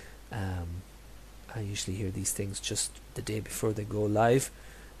myself. I usually hear these things just the day before they go live.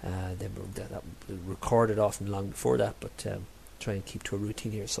 They were recorded often long before that, but try and keep to a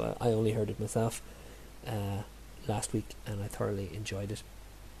routine here. So I only heard it myself last week, and I thoroughly enjoyed it.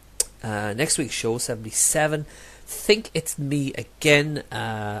 Next week's show, 77. Think it's me again.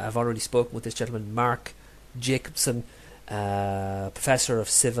 I've already spoken with this gentleman, Mark Jacobson, Professor of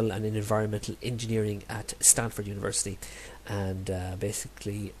Civil and Environmental Engineering at Stanford University. And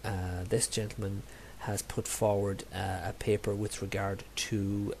basically this gentleman has put forward a paper with regard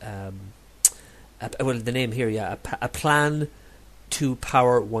to the name here, a plan to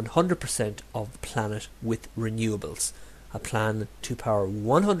power 100% of the planet with renewables. A plan to power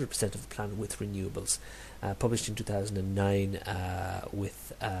 100% of the planet with renewables, published in 2009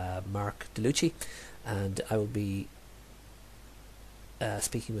 with Mark DeLucci, and I will be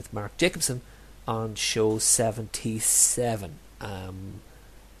speaking with Mark Jacobson on show 77,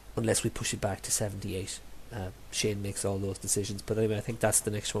 unless we push it back to 78. Shane makes all those decisions, but anyway, I think that's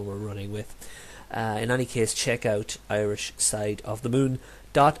the next one we're running with. In any case, check out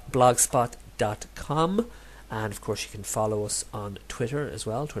irishsideofthemoon.blogspot.com, and of course you can follow us on Twitter as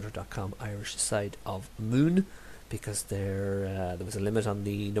well, twitter.com/irishsideofmoon, because there was a limit on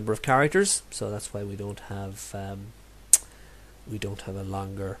the number of characters, so that's why we don't have a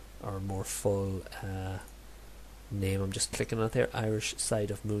longer or more full name. I'm just clicking on it there, Irish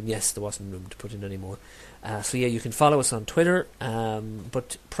Side of Moon. Yes, there wasn't room to put in any more. So yeah, you can follow us on Twitter,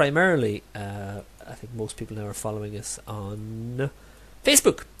 but primarily I think most people now are following us on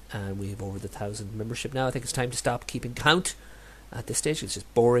Facebook, and we have over 1,000 membership now. I think it's time to stop keeping count at this stage. It's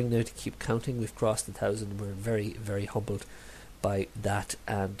just boring now to keep counting. We've crossed 1,000. We're very, very humbled by that,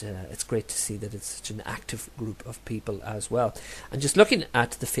 and it's great to see that it's such an active group of people as well. And just looking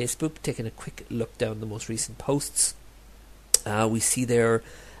at the Facebook, taking a quick look down the most recent posts, we see there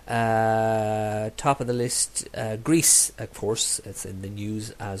top of the list, Greece, of course. It's in the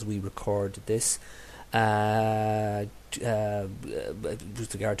news as we record this, with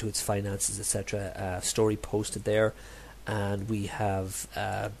regard to its finances, etc. Story posted there, and we have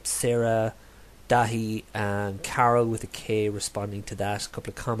Sarah, Dahi and Carol with a K responding to that. A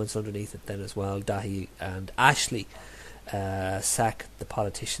couple of comments underneath it then as well. Dahi and Ashley, sack the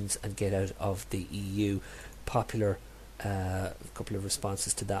politicians and get out of the EU. Popular, a couple of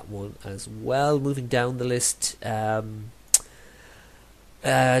responses to that one as well. Moving down the list,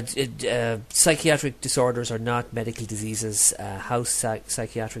 psychiatric disorders are not medical diseases. How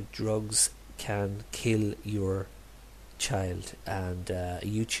psychiatric drugs can kill your child. And a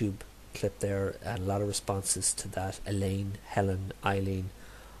YouTube clip there, and a lot of responses to that. Elaine, Helen, Eileen,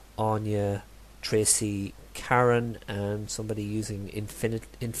 Anya, Tracy, Karen, and somebody using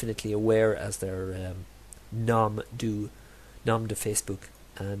Infinitely Aware as their nom de Facebook,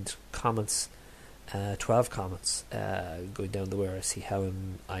 and comments, 12 comments going down the way. I see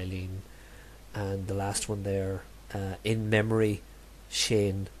Helen, Eileen, and the last one there, in memory,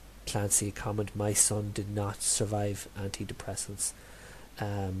 Shane Clancy comment, my son did not survive antidepressants.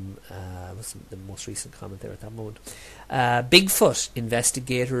 Was the most recent comment there at that moment. Bigfoot,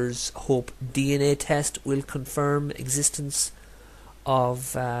 investigators hope DNA test will confirm existence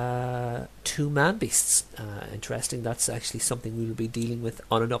of 2 man-beasts. Interesting. That's actually something we will be dealing with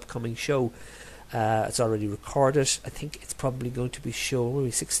on an upcoming show. It's already recorded. I think it's probably going to be show, maybe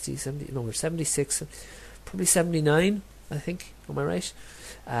 60, 70, no, we're 76, probably 79, I think. Am I right?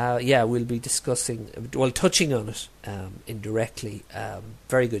 We'll be discussing, touching on it indirectly.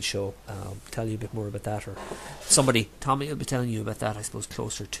 Very good show. I'll tell you a bit more about that, or Tommy will be telling you about that, I suppose,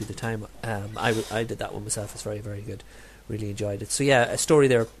 closer to the time. I did that one myself. It's very, very good. Really enjoyed it. So yeah, a story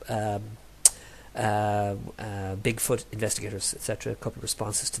there. Bigfoot investigators, etc. A couple of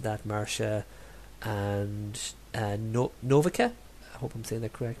responses to that. Marsha and Novica, I hope I'm saying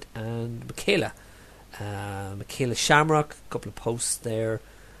that correct, and Michaela Shamrock, a couple of posts there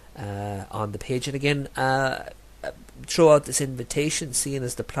on the page. And again, throw out this invitation, seeing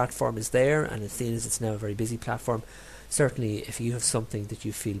as the platform is there, and seeing as it's now a very busy platform. Certainly, if you have something that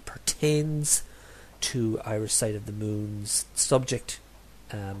you feel pertains to Irish Side of the Moon's subject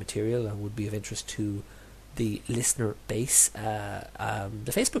material and would be of interest to the listener base, the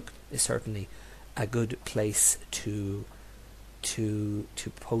Facebook is certainly a good place to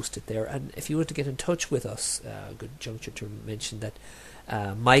post it there. And if you want to get in touch with us, a good juncture to mention that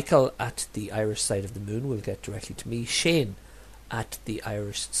Michael at the Irish Side of the Moon will get directly to me. Shane at the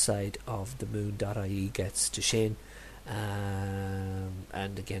Irish Side of the Moon.ie gets to Shane.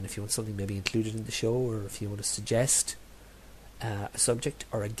 And again, if you want something maybe included in the show, or if you want to suggest a subject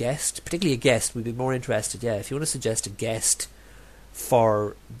or a guest, particularly a guest, we'd be more interested. Yeah, if you want to suggest a guest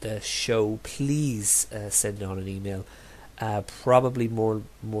for the show, please send on an email. Probably more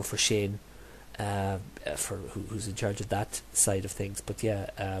for Shane, who's in charge of that side of things. But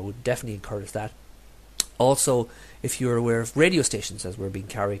yeah, would definitely encourage that. Also, if you're aware of radio stations, as we're being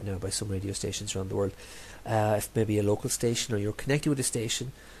carried now by some radio stations around the world, if maybe a local station, or you're connected with a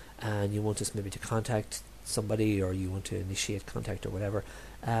station and you want us maybe to contact somebody, or you want to initiate contact or whatever,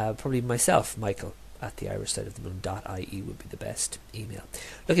 probably myself, Michael, at the Irish Side of the Moon.ie would be the best email.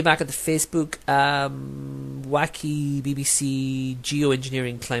 Looking back at the Facebook, wacky BBC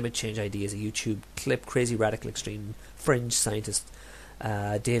geoengineering climate change ideas, a YouTube clip, crazy radical extreme fringe scientist,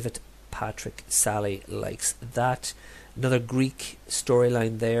 David Patrick Sally likes that. Another Greek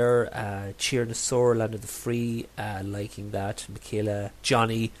storyline there, Cheer Nasor, Land of the Free, liking that. Michaela,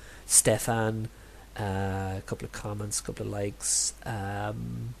 Johnny, Stefan, a couple of comments, a couple of likes.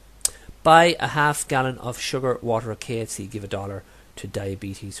 Buy a half gallon of sugar water at KFC, give $1 to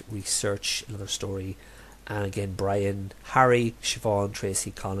diabetes research. Another story. And again, Brian, Harry, Siobhan,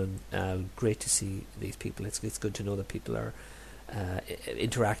 Tracy, Colin. Great to see these people. It's good to know that people are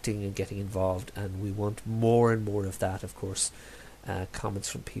interacting and getting involved, and we want more and more of that, of course. Comments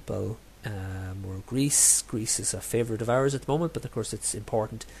from people. More Greece. Greece is a favourite of ours at the moment, but of course it's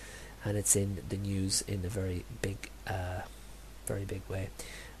important, and it's in the news in a very big way.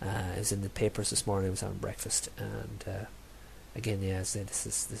 It was in the papers this morning. I was having breakfast, and again, yeah, as I said, this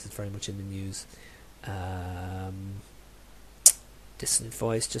is very much in the news. Distant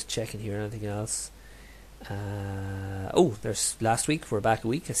voice, just checking here. Anything else? There's last week. We're back a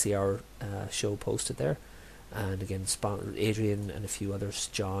week. I see our show posted there, and again, Adrian and a few others,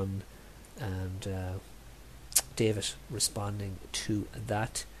 John and David, responding to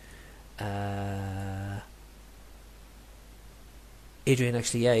that. Adrian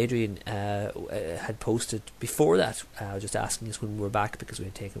had posted before that, just asking us when we were back, because we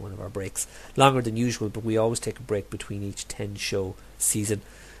had taken one of our breaks longer than usual, but we always take a break between each 10 show season.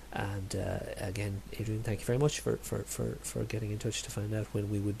 And again, Adrian, thank you very much for getting in touch to find out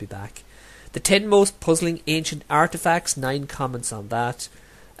when we would be back. The 10 most puzzling ancient artifacts, 9 comments on that.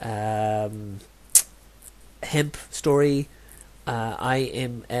 Hemp story,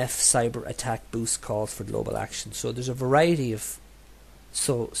 IMF cyber attack boosts calls for global action. So there's a variety of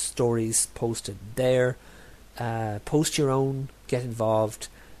stories posted there. Post your own, get involved.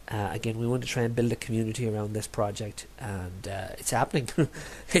 Again, we want to try and build a community around this project, and it's happening.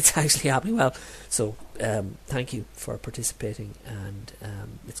 It's actually happening well. So thank you for participating, and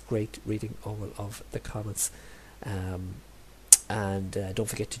it's great reading all of the comments. And don't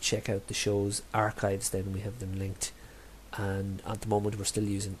forget to check out the show's archives. Then we have them linked, and at the moment we're still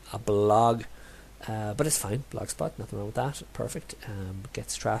using a blog But it's fine. Blogspot, nothing wrong with that. Perfect.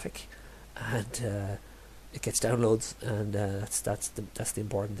 Gets traffic, and it gets downloads, and that's the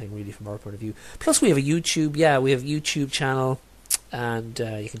important thing, really, from our point of view. Plus, we have a YouTube. Yeah, we have a YouTube channel, and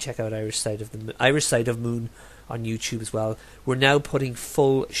you can check out Irish Side of Moon on YouTube as well. We're now putting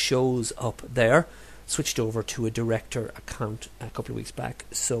full shows up there. Switched over to a director account a couple of weeks back.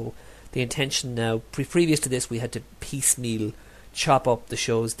 So the intention now, previous to this, we had to piecemeal chop up the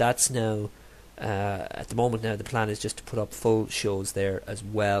shows. That's now, at the moment now, the plan is just to put up full shows there as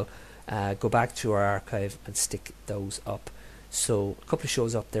well. Go back to our archive and stick those up. So a couple of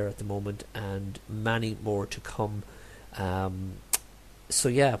shows up there at the moment, and many more to come. So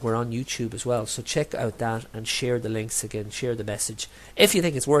yeah, we're on YouTube as well. So check out that and share the links again. Share the message if you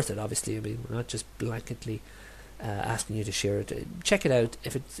think it's worth it. Obviously, I mean, we're not just blanketly asking you to share it. Check it out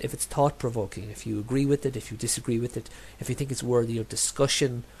if it's thought provoking. If you agree with it, if you disagree with it, if you think it's worthy of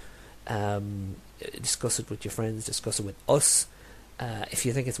discussion, discuss it with your friends. Discuss it with us. If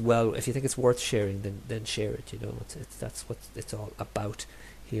you think it's worth sharing, then share it. You know, that's what it's all about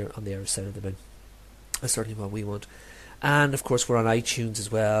here on the Irish Side of the Moon. That's certainly what we want. And of course, we're on iTunes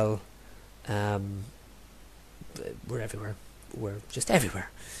as well. We're everywhere. We're just everywhere.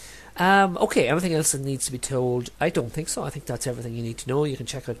 Okay, anything else that needs to be told? I don't think so. I think that's everything you need to know. You can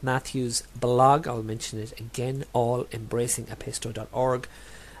check out Matthew's blog. I'll mention it again, allembracingepisto.org,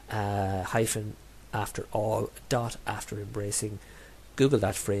 hyphen after all, dot after embracing. Google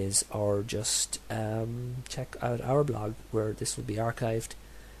that phrase, or just check out our blog where this will be archived.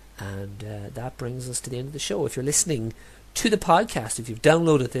 And that brings us to the end of the show. If you're listening to the podcast, if you've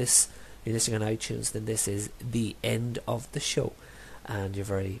downloaded this, you're listening on iTunes, then this is the end of the show. And you're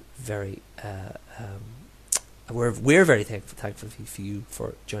very, very, we're very thankful for you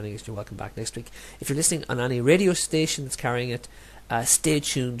for joining us. You're welcome back next week. If you're listening on any radio station that's carrying it, stay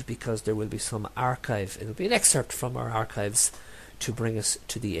tuned, because there will be some archive. It'll be an excerpt from our archives to bring us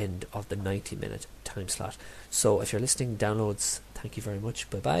to the end of the 90-minute time slot. So if you're listening, downloads, thank you very much.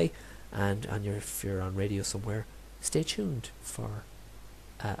 Bye-bye. And if you're on radio somewhere, stay tuned for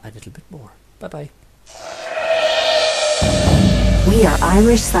a little bit more. Bye-bye. We are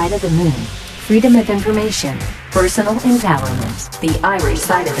Irish Side of the Moon. Freedom of information. Personal empowerment. The Irish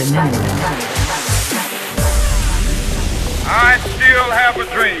Side of the Moon. I still have a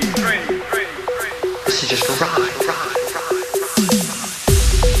dream. This is just a ride.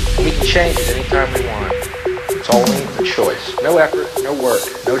 We can change it anytime we want. It's only a choice. No effort, no work,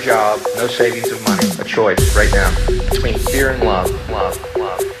 no job, no savings of money. A choice right now between fear and love.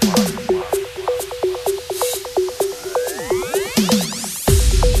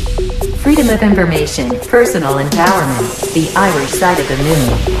 Freedom of information. Personal empowerment. The Irish Side of the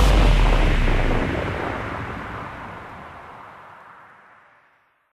Moon.